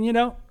 And, you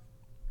know,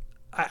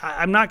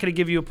 I'm not going to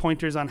give you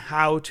pointers on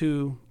how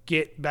to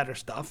get better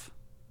stuff.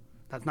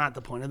 That's not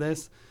the point of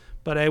this.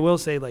 But I will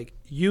say, like,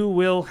 you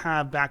will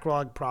have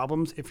backlog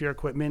problems if your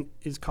equipment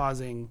is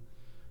causing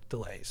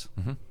delays.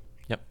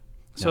 Yep.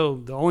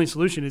 So the only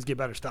solution is get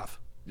better stuff.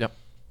 Yep.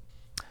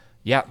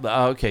 Yeah.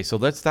 Okay. So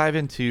let's dive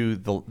into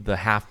the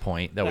half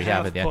point that we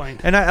have at the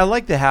end. And I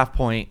like the half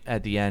point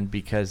at the end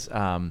because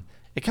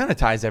it kind of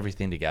ties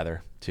everything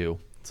together too.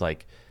 It's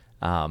like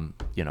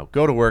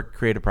Go to work,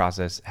 create a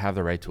process, have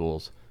the right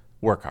tools,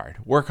 work hard.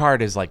 Work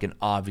hard is like an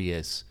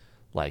obvious,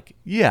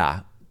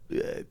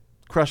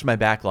 crush my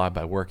backlog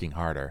by working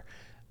harder.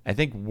 I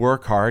think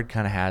work hard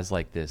kind of has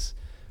like this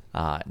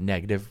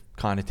negative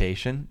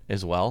connotation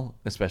as well,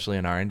 especially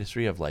in our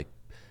industry of like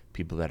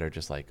people that are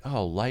just like,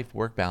 oh,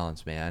 life-work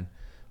balance, man.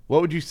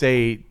 What would you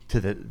say to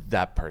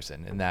that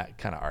person in that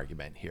kind of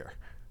argument here?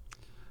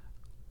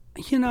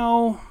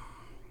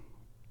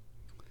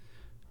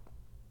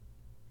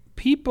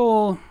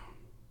 People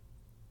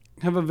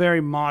have a very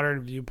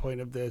modern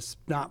viewpoint of this,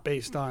 not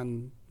based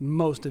on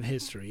most of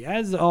history,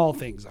 as all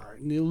things are.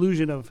 And the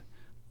illusion of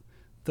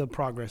the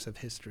progress of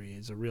history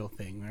is a real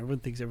thing. Everyone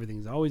thinks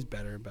everything's always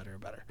better, better,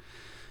 better.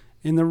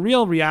 And the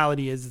real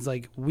reality is, it's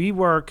like we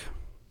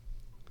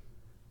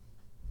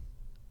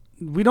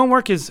don't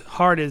work as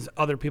hard as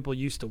other people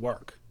used to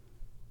work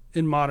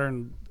in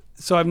modern.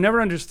 So I've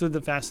never understood the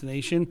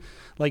fascination.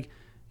 Like,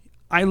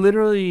 I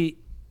literally,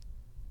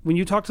 when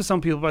you talk to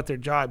some people about their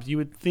jobs, you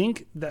would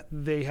think that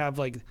they have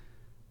like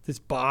this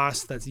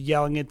boss that's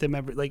yelling at them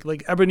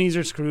like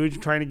Ebenezer Scrooge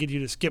trying to get you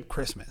to skip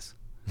Christmas.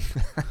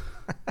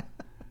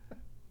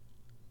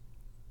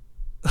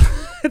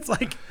 It's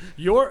like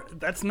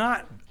that's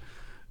not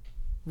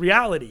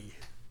reality.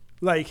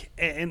 Like,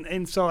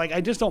 and so like,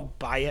 I just don't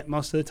buy it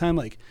most of the time.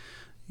 Like,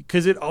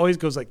 because it always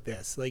goes like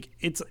this. Like,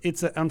 it's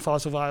an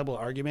unfalsifiable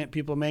argument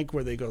people make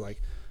where they go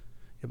like,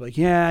 you're like,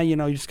 yeah, you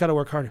just got to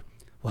work harder.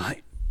 Well,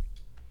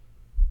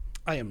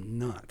 I am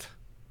not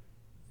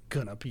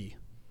gonna be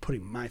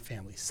putting my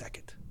family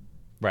second.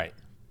 Right.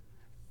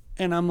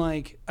 And I'm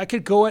like, I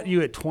could go at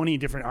you at 20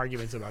 different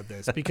arguments about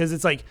this because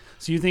it's like,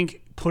 so you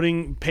think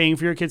paying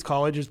for your kids'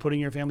 college is putting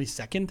your family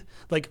second?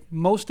 Like,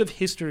 most of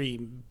history,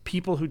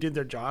 people who did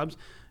their jobs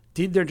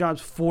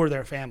for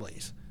their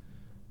families.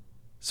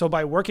 So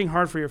by working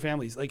hard for your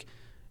families, like,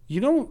 do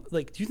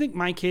you think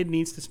my kid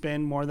needs to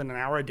spend more than an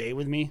hour a day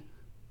with me?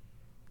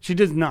 She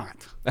does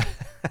not.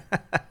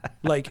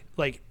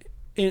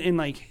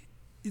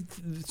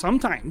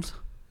 Sometimes,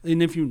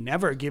 and if you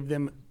never give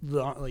them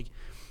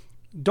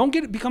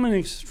don't become an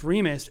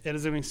extremist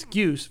as an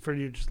excuse for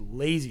your just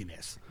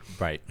laziness.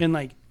 Right. And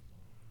like,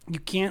 you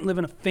can't live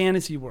in a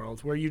fantasy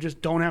world where you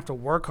just don't have to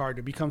work hard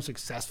to become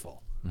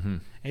successful. Mm-hmm.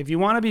 If you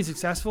want to be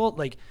successful,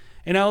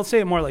 and I'll say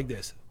it more like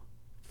this,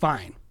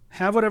 fine.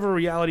 Have whatever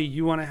reality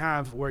you want to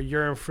have where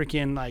you're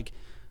freaking like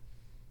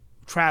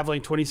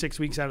traveling 26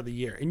 weeks out of the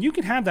year. And you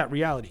can have that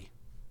reality.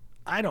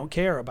 I don't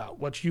care about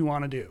what you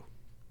want to do.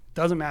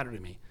 Doesn't matter to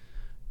me.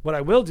 What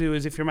I will do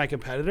is, if you're my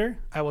competitor,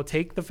 I will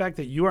take the fact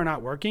that you are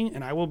not working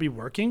and I will be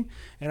working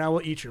and I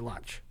will eat your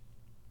lunch.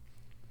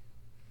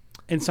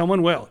 And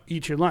someone will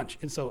eat your lunch.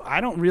 And so I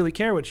don't really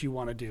care what you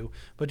want to do,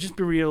 but just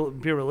be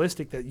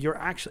realistic that you're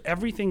actually,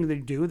 everything they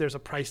do, there's a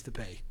price to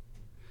pay.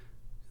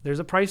 There's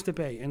a price to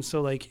pay. And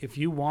so like, if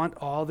you want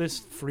all this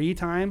free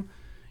time,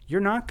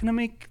 you're not going to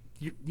make,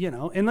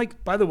 and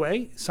like, by the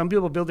way, some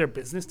people build their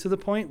business to the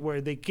point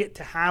where they get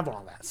to have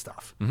all that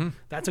stuff. Mm-hmm.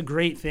 That's a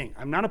great thing.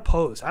 I'm not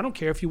opposed. I don't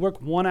care if you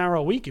work 1 hour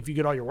a week, if you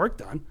get all your work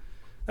done,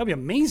 that'd be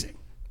amazing.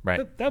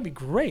 Right. That'd be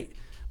great.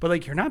 But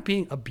like, you're not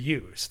being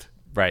abused.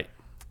 Right.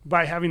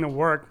 By having to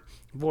work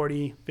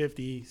 40,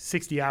 50,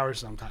 60 hours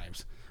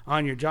sometimes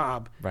on your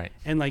job. Right.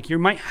 And like, you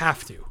might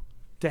have to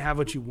have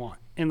what you want.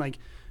 And like,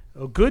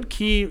 a good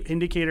key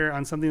indicator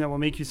on something that will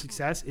make you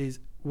success is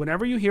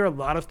whenever you hear a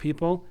lot of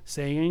people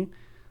saying,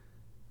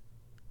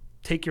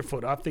 take your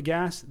foot off the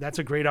gas, that's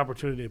a great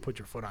opportunity to put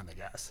your foot on the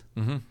gas.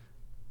 Mm-hmm.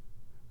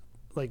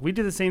 Like, we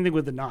did the same thing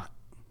with the knot.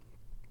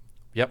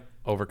 Yep,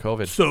 over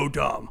COVID. So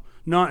dumb.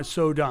 Not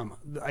so dumb.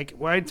 Like,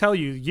 what I tell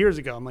you years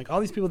ago, I'm like, all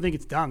these people think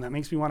it's dumb. That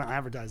makes me want to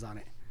advertise on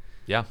it.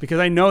 Yeah. Because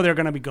I know they're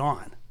going to be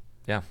gone.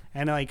 Yeah.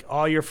 And like,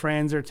 all your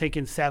friends are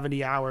taking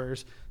 70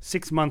 hours,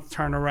 6-month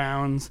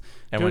turnarounds.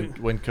 And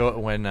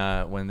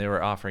when they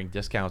were offering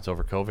discounts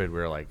over COVID, we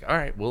were like, all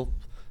right, we'll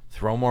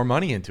throw more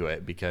money into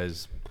it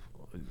because,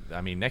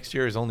 I mean, next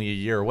year is only a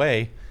year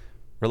away.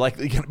 We're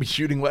likely going to be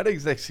shooting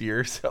weddings next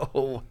year.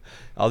 So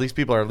all these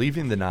people are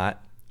leaving the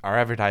knot. Our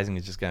advertising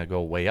is just going to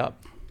go way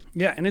up.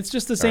 Yeah. And it's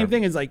just the same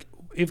thing as like,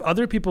 if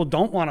other people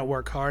don't want to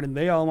work hard and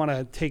they all want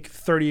to take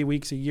 30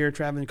 weeks a year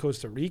traveling to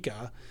Costa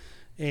Rica,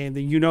 and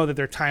then that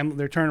their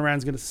turnaround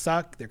is going to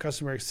suck, their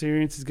customer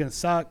experience is going to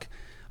suck,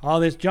 all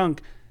this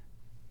junk,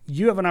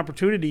 you have an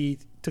opportunity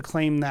to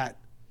claim that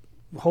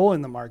hole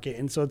in the market.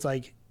 And so it's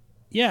like,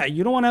 yeah,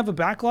 you don't want to have a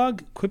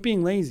backlog? Quit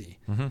being lazy.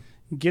 Mm-hmm.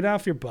 Get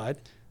off your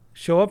butt,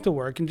 show up to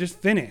work, and just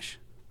finish.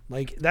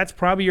 Like, that's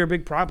probably your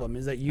big problem,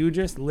 is that you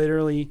just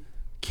literally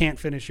can't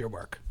finish your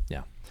work.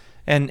 Yeah.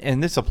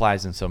 And this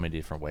applies in so many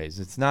different ways.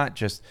 It's not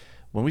just,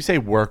 when we say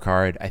work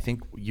hard, I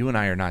think you and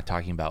I are not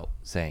talking about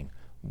saying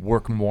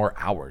work more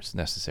hours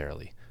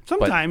necessarily.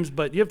 Sometimes,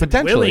 but you have to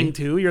be willing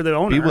to. You're the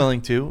owner. Be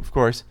willing to, of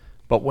course.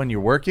 But when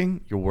you're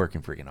working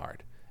freaking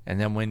hard. And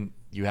then when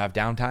you have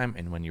downtime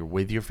and when you're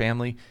with your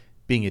family,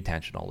 being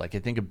intentional. Like, I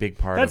think a big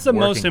part That's of the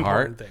working most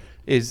important hard thing.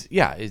 is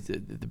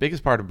the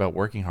biggest part about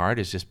working hard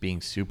is just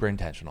being super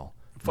intentional,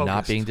 Focused.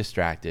 not being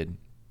distracted,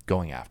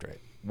 going after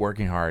it.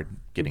 working hard,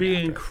 getting Being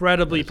after it.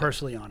 incredibly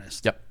personally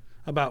honest. Yep.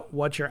 About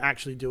what you're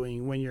actually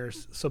doing when you're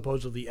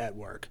supposedly at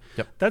work.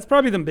 Yep. That's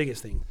probably the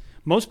biggest thing.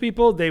 Most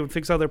people, they would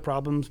fix all their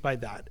problems by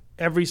that.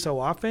 Every so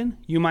often,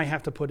 you might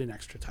have to put in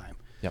extra time.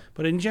 Yep.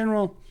 But in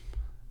general,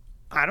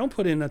 I don't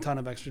put in a ton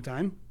of extra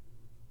time.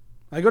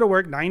 I go to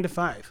work 9 to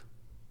 5.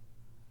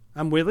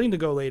 I'm willing to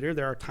go later.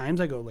 There are times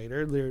I go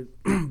later.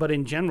 But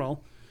in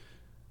general,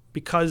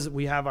 because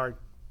we have our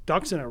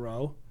ducks in a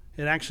row,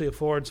 it actually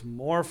affords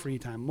more free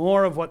time.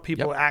 More of what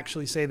people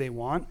actually say they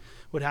want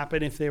would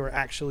happen if they were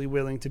actually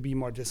willing to be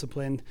more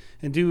disciplined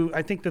and do,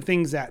 I think, the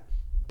things that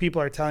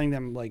people are telling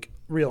them, like,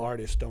 real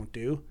artists don't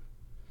do.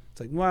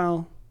 It's like,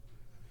 well,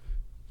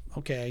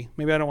 okay,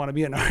 maybe I don't want to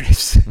be an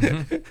artist.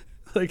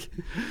 Like,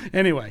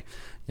 anyway,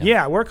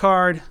 work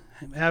hard.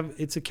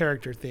 It's a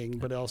character thing,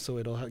 but also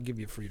it'll give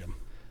you freedom.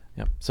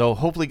 Yep. So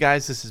hopefully,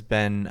 guys, this has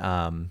been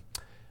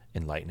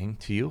enlightening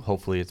to you.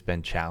 Hopefully it's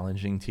been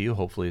challenging to you.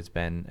 Hopefully it's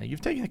been,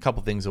 you've taken a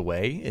couple things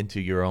away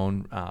into your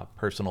own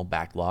personal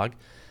backlog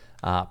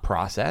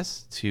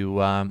process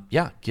to,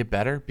 get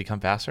better, become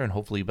faster. And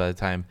hopefully by the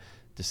time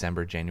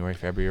December, January,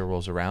 February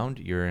rolls around,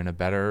 you're in a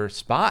better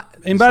spot.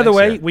 And by the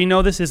way, we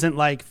know this isn't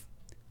like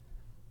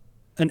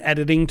an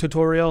editing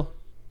tutorial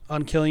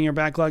on killing your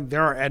backlog.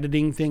 There are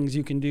editing things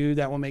you can do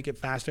that will make it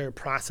faster,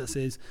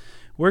 processes.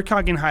 We're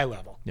talking high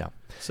level. Yeah.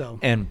 So,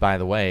 and by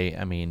the way,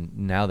 I mean,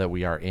 now that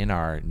we are in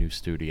our new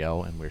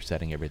studio and we're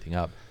setting everything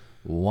up,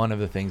 one of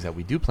the things that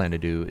we do plan to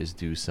do is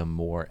do some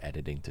more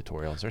editing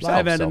tutorials ourselves.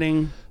 Live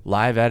editing. So,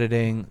 live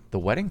editing. The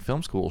Wedding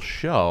Film School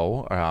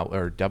show,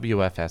 or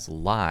WFS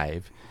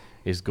Live,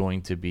 is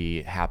going to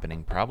be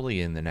happening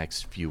probably in the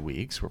next few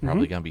weeks. We're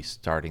probably going to be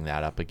starting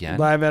that up again.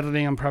 Live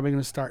editing, I'm probably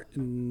going to start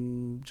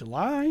in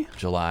July.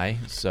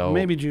 So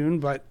maybe June,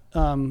 but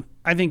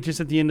I think just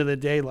at the end of the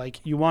day, like,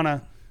 you want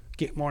to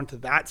get more into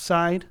that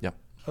side. Yep.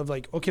 Of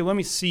like, okay, let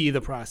me see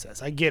the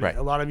process. I get it.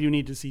 A lot of you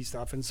need to see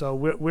stuff. And so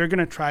we're going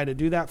to try to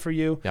do that for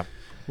you. Yep.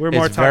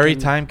 It's very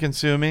time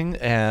consuming,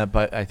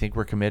 but I think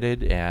we're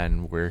committed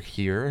and we're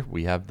here.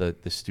 We have the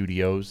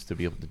studios to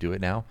be able to do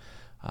it now.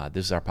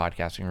 This is our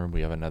podcasting room.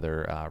 We have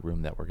another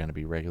room that we're going to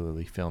be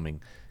regularly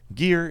filming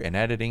gear and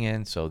editing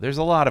in. So there's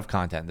a lot of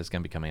content that's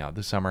going to be coming out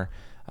this summer.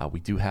 We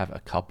do have a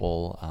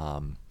couple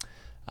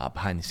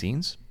behind the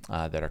scenes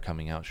that are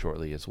coming out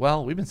shortly as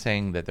well. We've been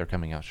saying that they're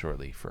coming out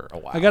shortly for a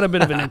while. I got a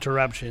bit of an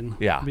interruption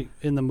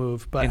in the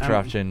move. But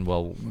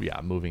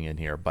moving in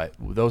here. But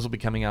those will be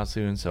coming out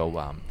soon.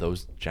 So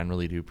those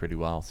generally do pretty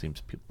well.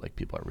 Seems like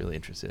people are really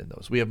interested in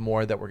those. We have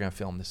more that we're going to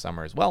film this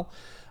summer as well.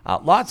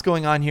 Lots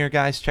going on here,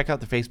 guys. Check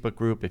out the Facebook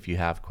group if you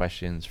have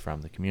questions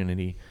from the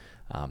community.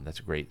 That's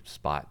a great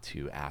spot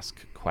to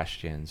ask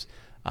questions.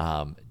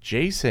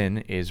 Jason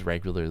is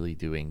regularly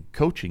doing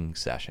coaching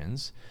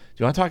sessions.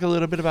 Do you want to talk a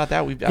little bit about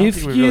that?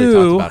 If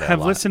you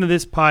have listened to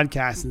this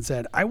podcast and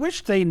said, I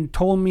wish they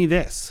told me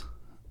this,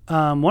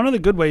 one of the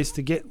good ways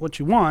to get what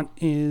you want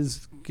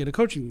is get a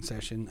coaching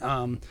session.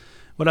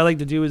 What I like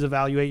to do is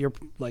evaluate your,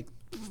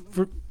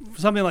 for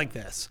something like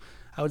this.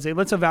 I would say,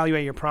 let's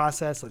evaluate your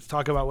process. Let's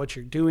talk about what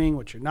you're doing,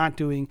 what you're not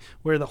doing,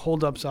 where the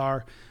holdups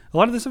are. A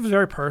lot of this stuff is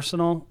very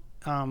personal.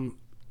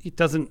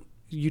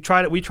 We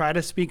try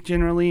to speak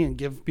generally and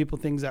give people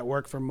things that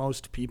work for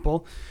most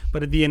people.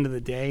 But at the end of the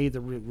day,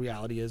 the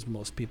reality is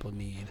most people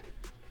need.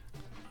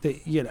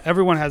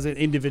 Everyone has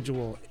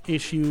individual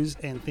issues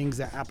and things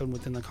that happen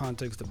within the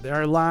context of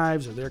their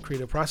lives or their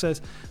creative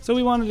process. So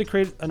we wanted to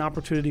create an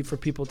opportunity for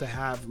people to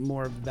have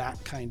more of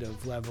that kind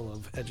of level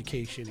of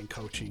education and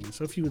coaching.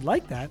 So if you would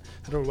like that,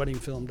 head over to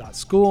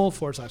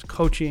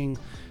weddingfilm.school/coaching.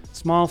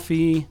 Small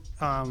fee,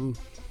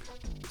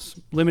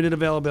 limited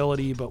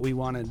availability, but we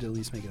wanted to at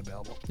least make it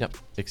available. Yep.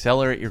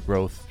 Accelerate your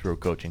growth through a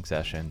coaching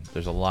session.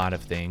 There's a lot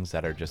of things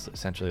that are just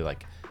essentially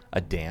like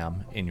a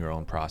dam in your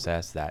own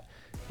process that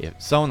if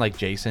someone like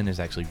Jason is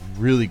actually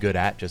really good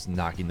at just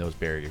knocking those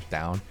barriers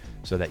down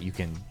so that you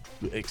can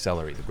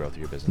accelerate the growth of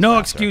your business. No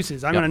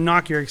excuses. I'm going to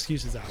knock your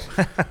excuses out.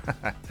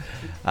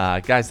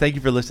 Guys, thank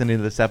you for listening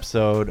to this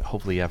episode.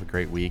 Hopefully you have a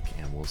great week,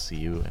 and we'll see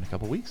you in a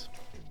couple weeks.